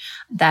citator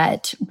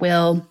that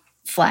will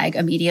flag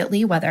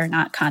immediately whether or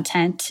not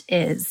content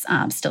is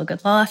still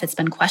good law if it's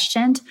been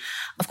questioned.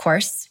 Of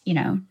course,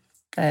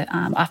 the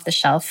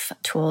off-the-shelf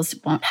tools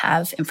won't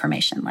have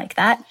information like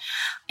that.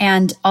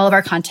 And all of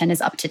our content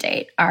is up to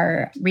date.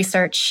 Our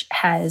research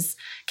has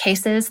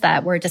cases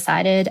that were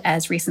decided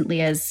as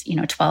recently as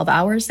 12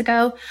 hours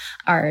ago.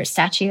 Our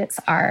statutes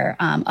are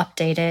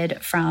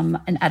updated from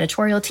an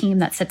editorial team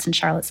that sits in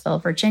Charlottesville,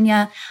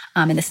 Virginia.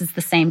 And this is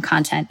the same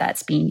content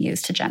that's being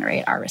used to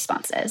generate our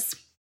responses.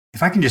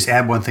 If I can just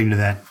add one thing to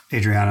that,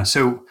 Adriana.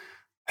 So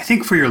I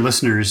think for your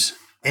listeners,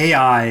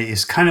 AI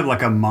is kind of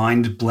like a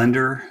mind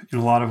blender in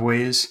a lot of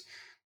ways.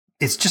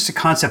 It's just a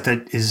concept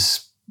that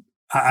is,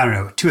 I don't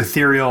know, too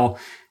ethereal.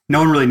 No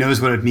one really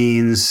knows what it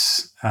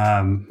means.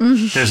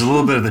 There's a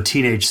little bit of the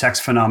teenage sex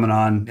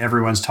phenomenon.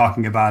 Everyone's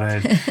talking about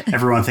it.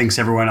 Everyone thinks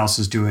everyone else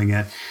is doing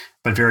it,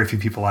 but very few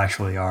people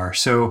actually are.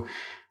 So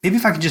maybe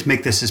if I could just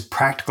make this as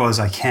practical as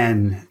I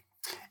can,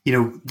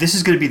 this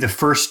is going to be the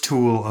first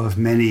tool of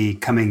many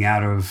coming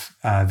out of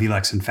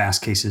vLex and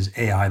Fastcase's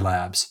AI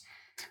labs.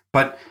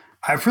 But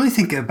I really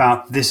think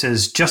about this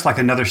as just like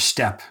another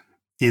step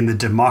in the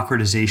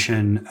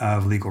democratization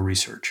of legal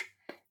research.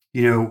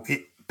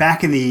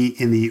 Back in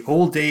the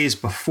old days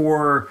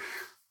before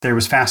there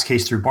was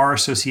Fastcase through bar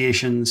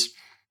associations,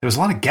 there was a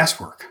lot of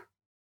guesswork.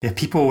 If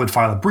people would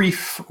file a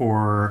brief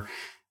or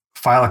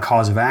file a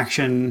cause of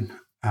action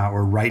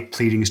or write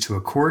pleadings to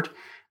a court,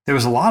 there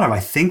was a lot of,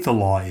 I think the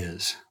law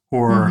is,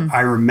 or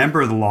I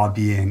remember the law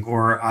being,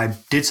 or I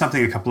did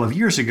something a couple of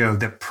years ago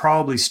that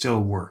probably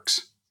still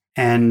works.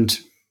 And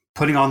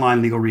putting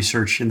online legal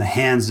research in the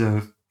hands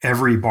of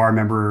every bar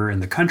member in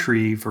the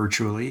country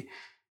virtually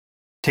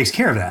takes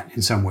care of that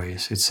in some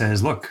ways. It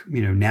says, look,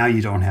 now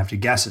you don't have to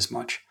guess as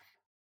much.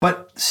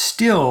 But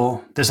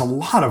still, there's a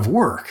lot of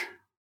work,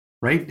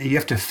 right? You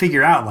have to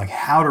figure out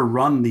how to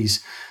run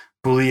these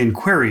Boolean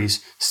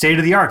queries. State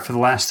of the art for the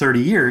last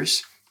 30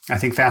 years. I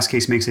think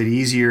Fastcase makes it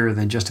easier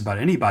than just about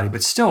anybody,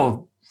 but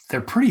still,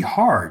 they're pretty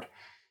hard.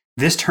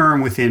 This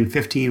term within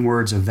 15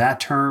 words of that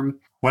term.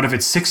 What if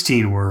it's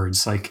 16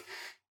 words?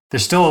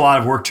 There's still a lot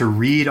of work to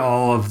read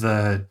all of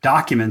the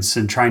documents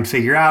and try and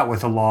figure out what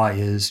the law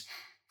is.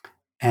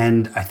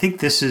 And I think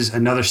this is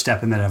another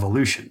step in that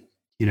evolution.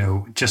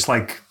 Just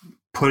like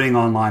putting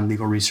online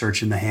legal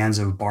research in the hands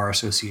of bar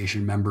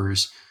association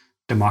members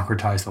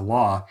democratize the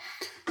law,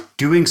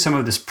 doing some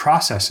of this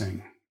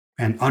processing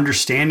and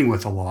understanding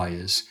what the law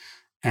is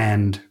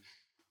and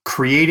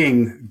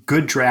creating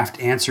good draft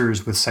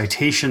answers with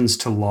citations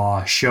to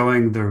law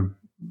showing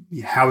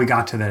how we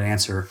got to that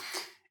answer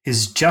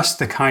is just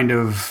the kind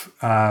of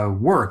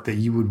work that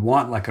you would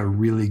want a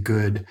really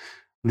good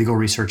legal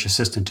research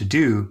assistant to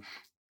do.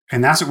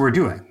 And that's what we're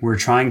doing. We're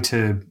trying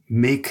to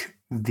make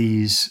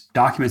these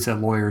documents that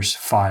lawyers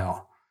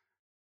file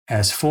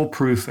as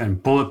foolproof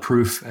and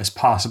bulletproof as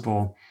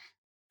possible.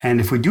 And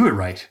if we do it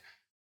right,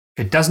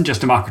 it doesn't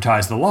just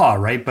democratize the law,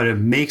 right? But it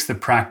makes the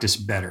practice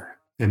better.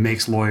 It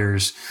makes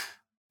lawyers,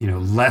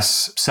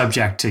 less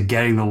subject to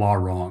getting the law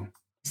wrong.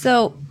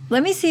 So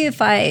let me see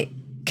if I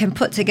can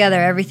put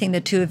together everything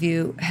the two of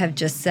you have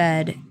just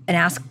said and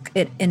ask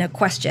it in a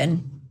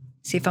question,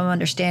 see if I'm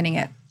understanding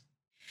it.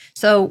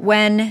 So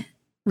when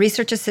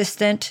Research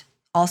Assistant,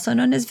 also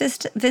known as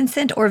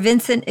Vincent, or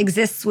Vincent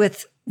exists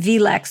with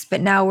vLex, but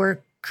now we're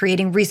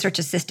creating Research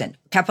Assistant,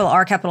 capital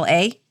R, capital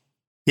A?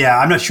 Yeah,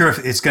 I'm not sure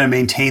if it's going to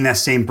maintain that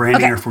same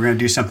branding or if we're going to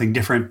do something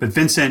different, but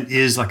Vincent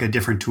is a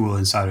different tool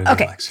inside of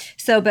vLex.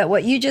 So, but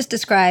what you just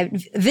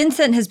described,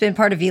 Vincent has been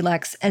part of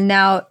vLex, and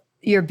now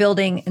you're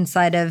building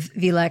inside of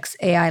vLex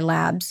AI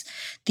Labs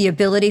the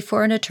ability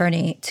for an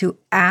attorney to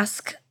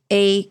ask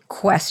a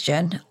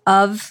question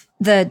of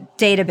the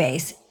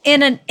database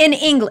in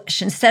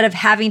English instead of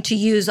having to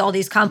use all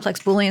these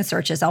complex Boolean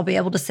searches. I'll be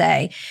able to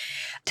say,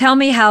 tell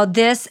me how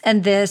this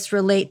and this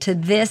relate to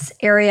this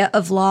area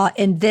of law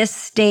in this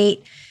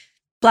state,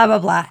 blah, blah,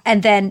 blah.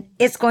 And then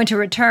it's going to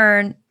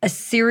return a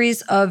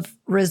series of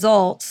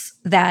results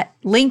that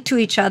link to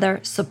each other,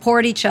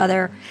 support each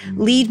other,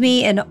 lead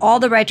me in all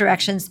the right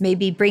directions,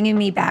 maybe bringing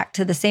me back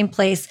to the same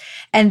place.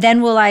 And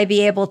then will I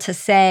be able to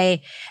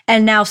say,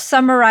 and now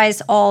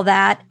summarize all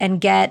that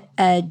and get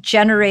a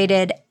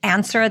generated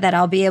answer that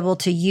I'll be able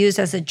to use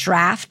as a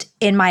draft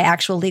in my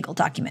actual legal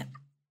document?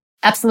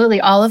 Absolutely.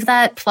 All of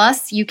that.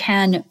 Plus, you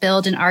can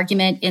build an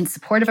argument in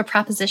support of a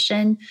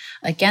proposition,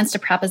 against a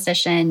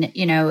proposition.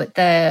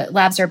 The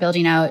labs are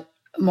building out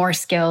more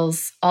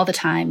skills all the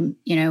time,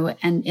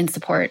 and in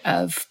support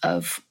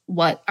of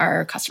what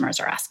our customers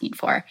are asking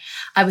for.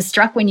 I was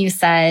struck when you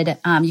said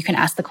you can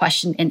ask the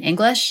question in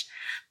English,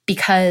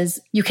 because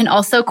you can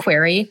also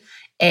query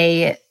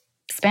a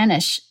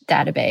Spanish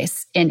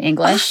database in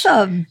English.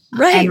 Awesome.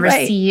 Right, and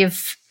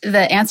receive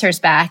the answers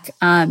back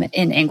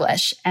in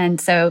English.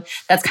 And so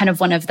that's kind of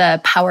one of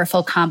the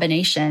powerful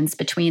combinations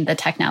between the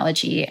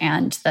technology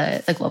and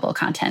the global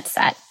content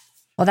set.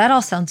 Well, that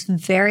all sounds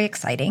very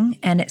exciting.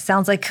 And it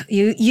sounds like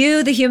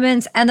you, the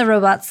humans and the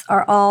robots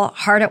are all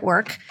hard at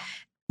work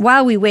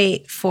while we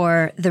wait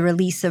for the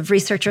release of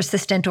Research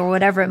Assistant or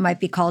whatever it might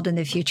be called in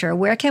the future.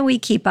 Where can we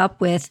keep up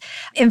with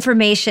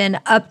information,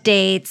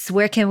 updates?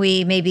 Where can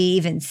we maybe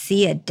even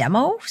see a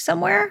demo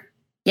somewhere?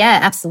 Yeah,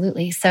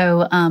 absolutely.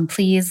 So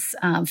please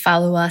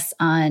follow us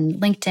on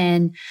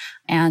LinkedIn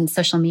and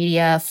social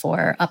media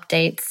for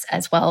updates,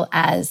 as well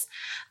as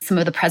some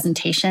of the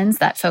presentations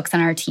that folks on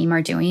our team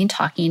are doing,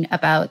 talking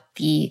about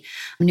the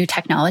new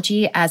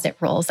technology as it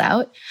rolls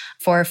out.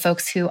 For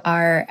folks who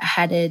are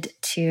headed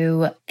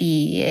to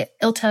the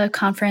ILTA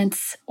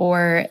conference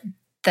or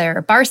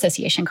their bar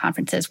association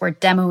conferences, we're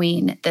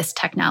demoing this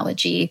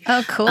technology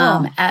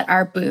at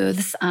our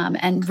booths,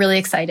 and really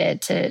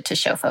excited to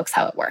show folks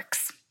how it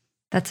works.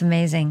 That's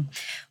amazing.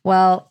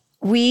 Well,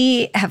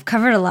 we have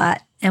covered a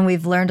lot and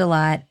we've learned a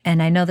lot,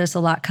 and I know there's a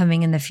lot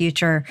coming in the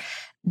future.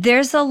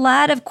 There's a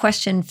lot of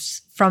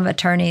questions from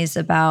attorneys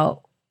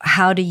about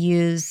how to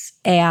use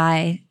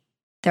AI.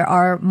 There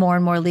are more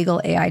and more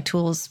legal AI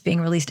tools being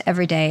released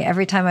every day.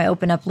 Every time I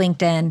open up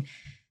LinkedIn,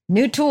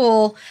 new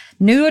tool,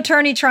 new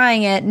attorney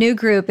trying it, new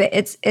group.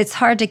 It's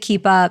hard to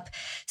keep up.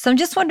 So I'm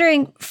just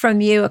wondering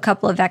from you, a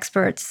couple of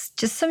experts,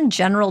 just some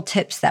general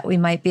tips that we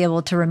might be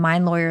able to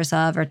remind lawyers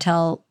of or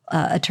tell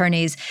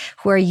attorneys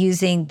who are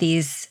using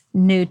these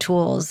new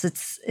tools.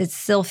 It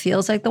still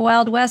feels like the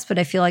Wild West, but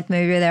I feel like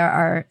maybe there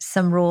are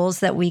some rules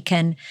that we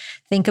can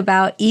think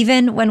about,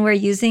 even when we're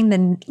using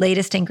the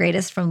latest and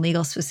greatest from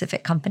legal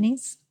specific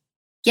companies.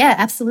 Yeah,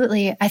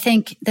 absolutely. I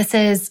think this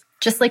is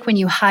just like when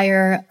you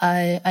hire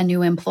a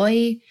new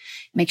employee,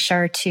 make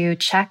sure to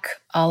check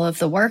all of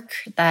the work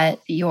that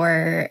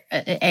your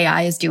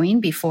AI is doing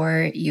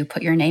before you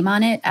put your name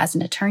on it as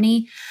an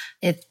attorney.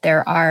 If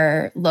there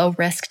are low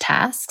risk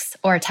tasks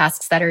or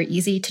tasks that are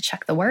easy to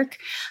check the work,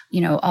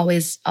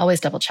 always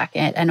double check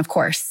it. And of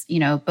course,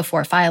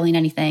 before filing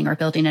anything or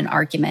building an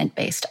argument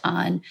based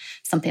on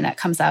something that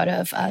comes out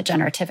of a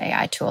generative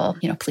AI tool,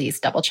 please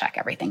double check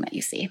everything that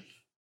you see.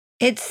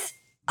 It's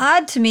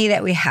odd to me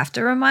that we have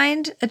to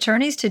remind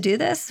attorneys to do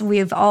this.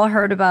 We've all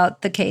heard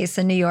about the case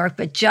in New York,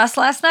 but just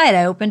last night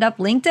I opened up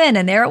LinkedIn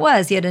and there it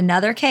was, yet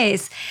another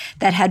case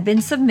that had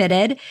been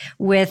submitted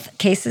with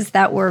cases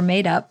that were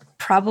made up,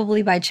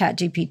 probably by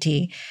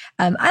ChatGPT.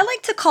 I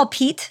like to call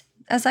Pete,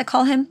 as I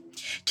call him,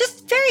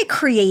 just very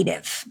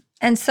creative.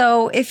 And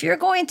so if you're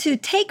going to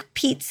take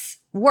Pete's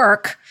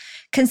work,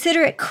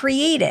 consider it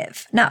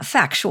creative, not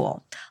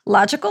factual.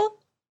 Logical?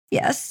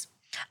 Yes.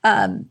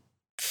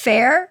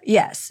 Fair?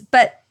 Yes.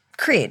 But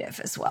creative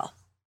as well.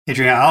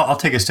 Adriana, I'll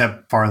take a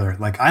step farther.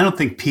 I don't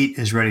think Pete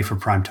is ready for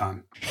prime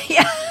time.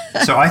 Yeah.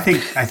 So I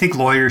think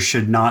lawyers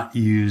should not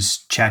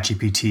use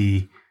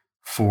ChatGPT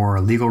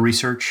for legal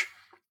research.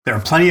 There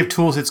are plenty of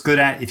tools it's good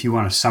at. If you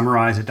want to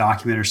summarize a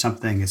document or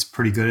something, it's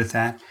pretty good at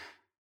that.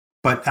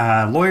 But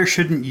lawyers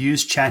shouldn't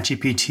use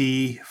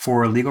ChatGPT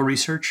for legal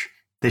research.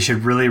 They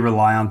should really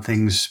rely on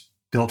things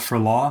built for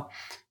law.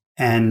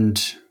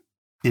 And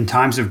in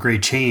times of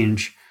great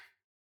change,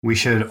 we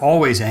should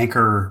always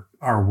anchor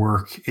our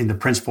work in the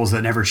principles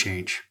that never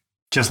change.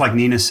 Just like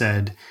Nina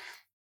said,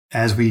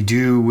 as we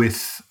do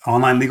with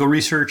online legal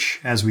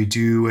research, as we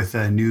do with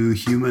a new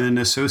human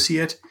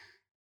associate,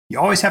 you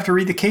always have to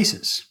read the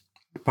cases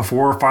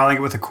before filing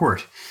it with a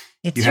court.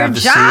 It's your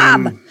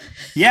job.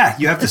 You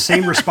have the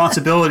same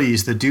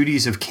responsibilities, the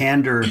duties of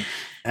candor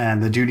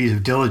and the duties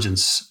of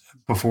diligence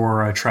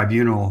before a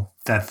tribunal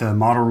that the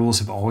model rules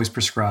have always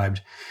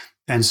prescribed.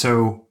 And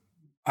so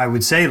I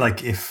would say,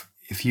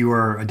 if you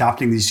are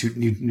adopting these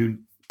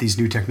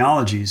new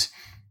technologies,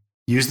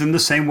 use them the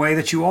same way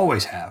that you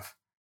always have.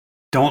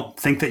 Don't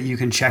think that you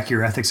can check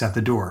your ethics at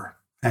the door,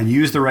 and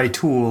use the right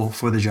tool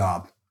for the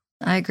job.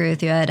 I agree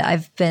with you, Ed.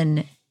 I've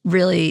been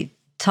really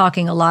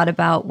talking a lot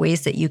about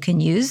ways that you can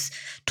use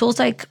tools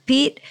like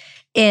Pete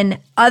in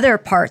other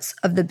parts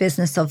of the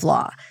business of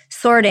law.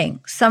 Sorting,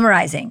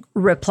 summarizing,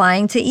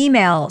 replying to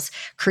emails,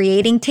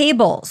 creating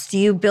tables. Do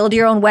you build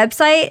your own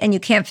website and you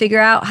can't figure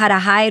out how to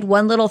hide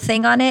one little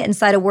thing on it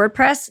inside of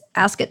WordPress?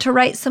 Ask it to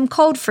write some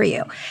code for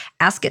you.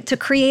 Ask it to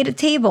create a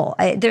table.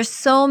 There's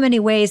so many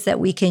ways that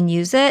we can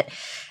use it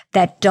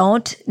that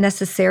don't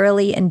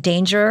necessarily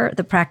endanger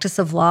the practice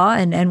of law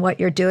and what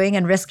you're doing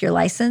and risk your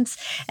license.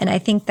 And I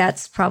think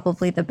that's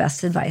probably the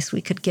best advice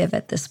we could give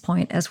at this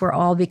point as we're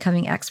all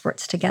becoming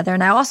experts together.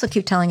 And I also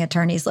keep telling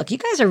attorneys, look, you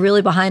guys are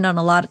really behind on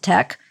a lot of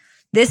tech.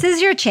 This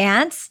is your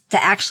chance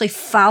to actually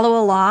follow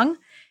along,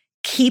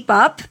 keep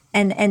up,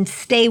 and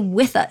stay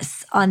with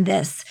us on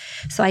this.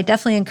 So I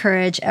definitely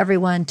encourage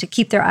everyone to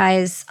keep their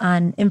eyes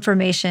on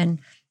information,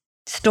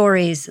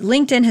 stories.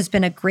 LinkedIn has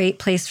been a great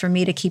place for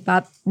me to keep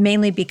up,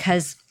 mainly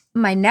because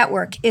my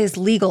network is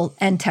legal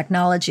and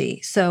technology.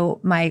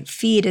 So my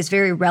feed is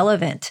very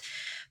relevant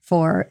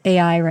for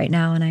AI right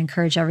now. And I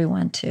encourage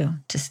everyone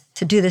to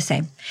to do the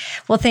same.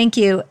 Well, thank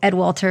you, Ed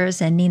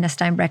Walters and Nina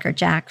Steinbrecker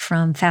Jack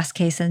from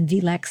Fastcase and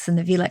vLex and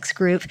the vLex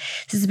group.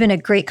 This has been a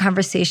great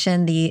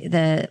conversation.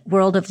 The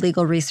world of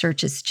legal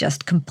research is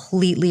just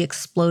completely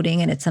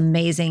exploding, and it's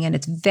amazing, and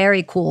it's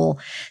very cool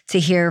to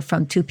hear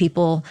from two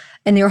people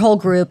in your whole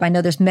group. I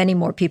know there's many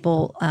more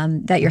people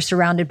that you're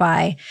surrounded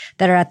by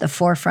that are at the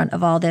forefront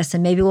of all this,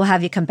 and maybe we'll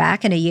have you come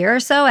back in a year or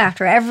so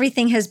after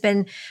everything has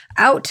been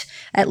out,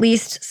 at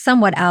least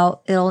somewhat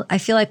out. I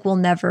feel like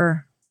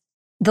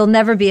there'll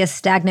never be a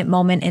stagnant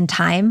moment in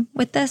time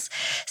with this.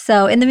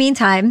 So in the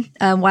meantime,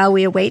 while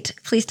we await,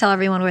 please tell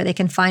everyone where they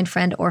can find,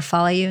 friend, or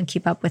follow you and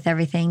keep up with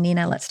everything.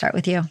 Nina, let's start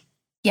with you.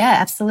 Yeah,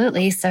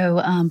 absolutely.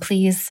 So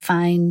please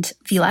find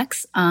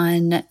vLex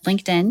on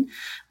LinkedIn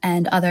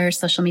and other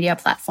social media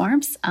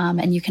platforms.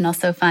 And you can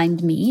also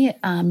find me,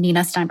 Nina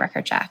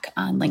Steinbrecker Jack,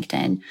 on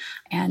LinkedIn.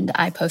 And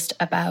I post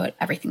about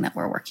everything that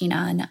we're working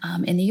on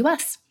in the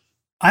US.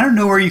 I don't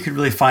know where you could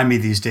really find me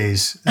these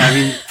days. I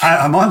mean,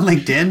 I'm on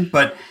LinkedIn,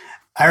 but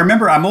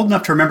I'm old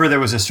enough to remember there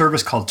was a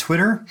service called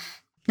Twitter.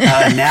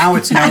 Now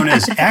it's known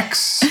as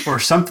X or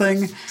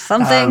something.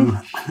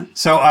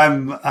 So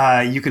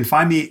you can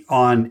find me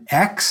on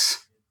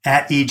X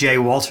at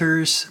EJ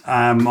Walters.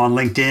 I'm on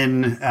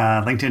LinkedIn,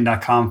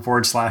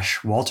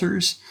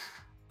 linkedin.com/Walters.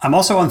 I'm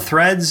also on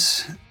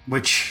Threads,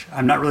 which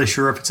I'm not really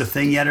sure if it's a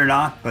thing yet or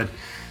not, but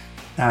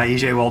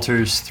EJ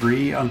Walters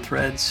 3 on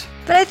Threads.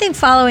 But I think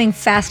following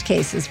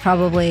Fastcase is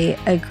probably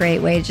a great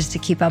way just to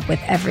keep up with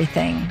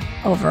everything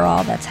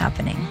overall that's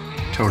happening.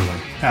 Totally.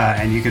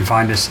 And you can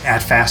find us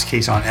at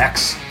Fastcase on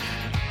X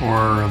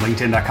or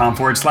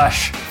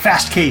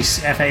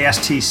linkedin.com/Fastcase,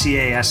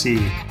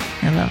 FASTCASE.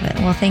 I love it.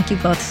 Well, thank you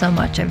both so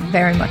much. I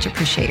very much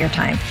appreciate your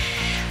time.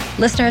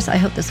 Listeners, I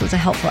hope this was a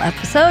helpful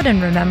episode.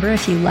 And remember,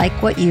 if you like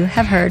what you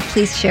have heard,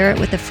 please share it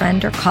with a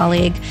friend or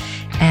colleague.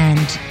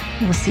 And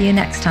we'll see you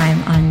next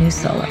time on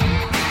NewSolo.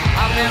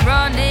 I've been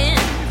running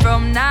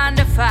from 9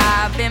 to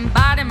 5, been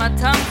biting my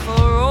tongue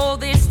for all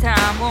this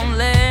time. Won't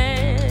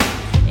let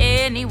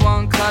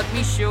anyone cut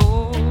me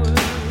short.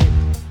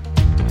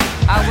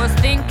 I was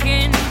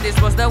thinking this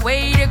was the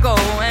way to go,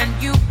 and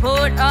you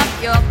put up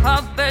your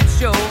puppet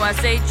show. I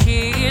say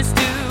cheers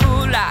to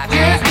life.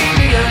 Just leave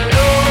me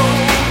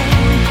alone.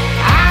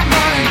 I'm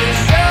running the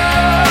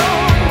show.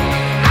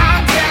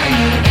 I'm telling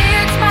you,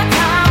 it's my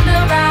time to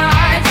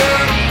rise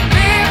up.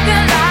 Live the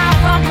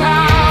life I'm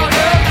proud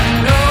of.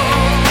 No,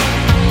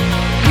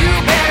 you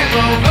better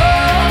go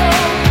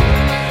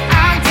home.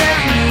 I'm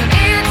telling you,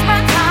 it's my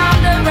time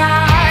to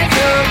rise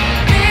up.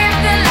 Live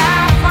the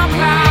life I'm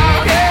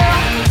proud of.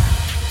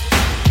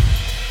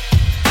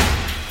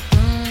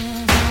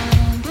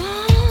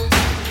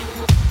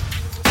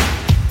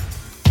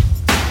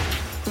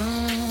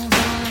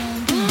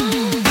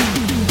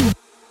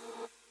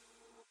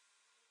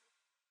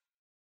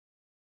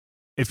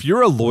 If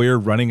you're a lawyer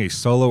running a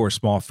solo or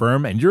small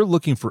firm and you're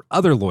looking for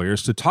other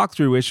lawyers to talk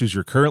through issues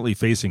you're currently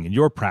facing in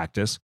your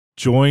practice,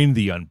 join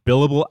the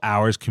Unbillable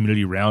Hours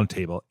Community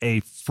Roundtable,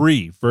 a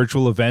free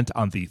virtual event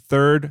on the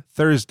third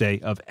Thursday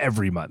of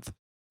every month.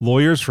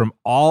 Lawyers from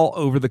all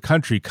over the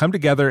country come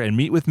together and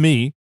meet with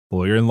me,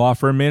 lawyer and law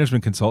firm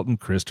management consultant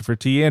Christopher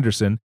T.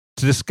 Anderson,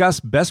 to discuss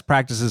best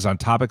practices on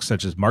topics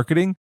such as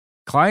marketing,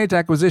 client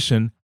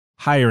acquisition,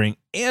 hiring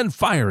and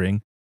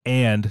firing,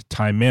 and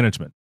time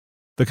management.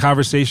 The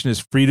conversation is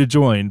free to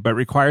join, but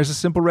requires a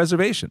simple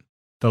reservation.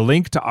 The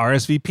link to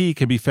RSVP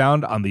can be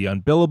found on the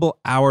Unbillable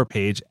Hour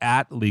page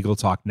at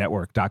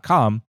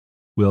LegalTalkNetwork.com.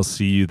 We'll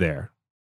see you there.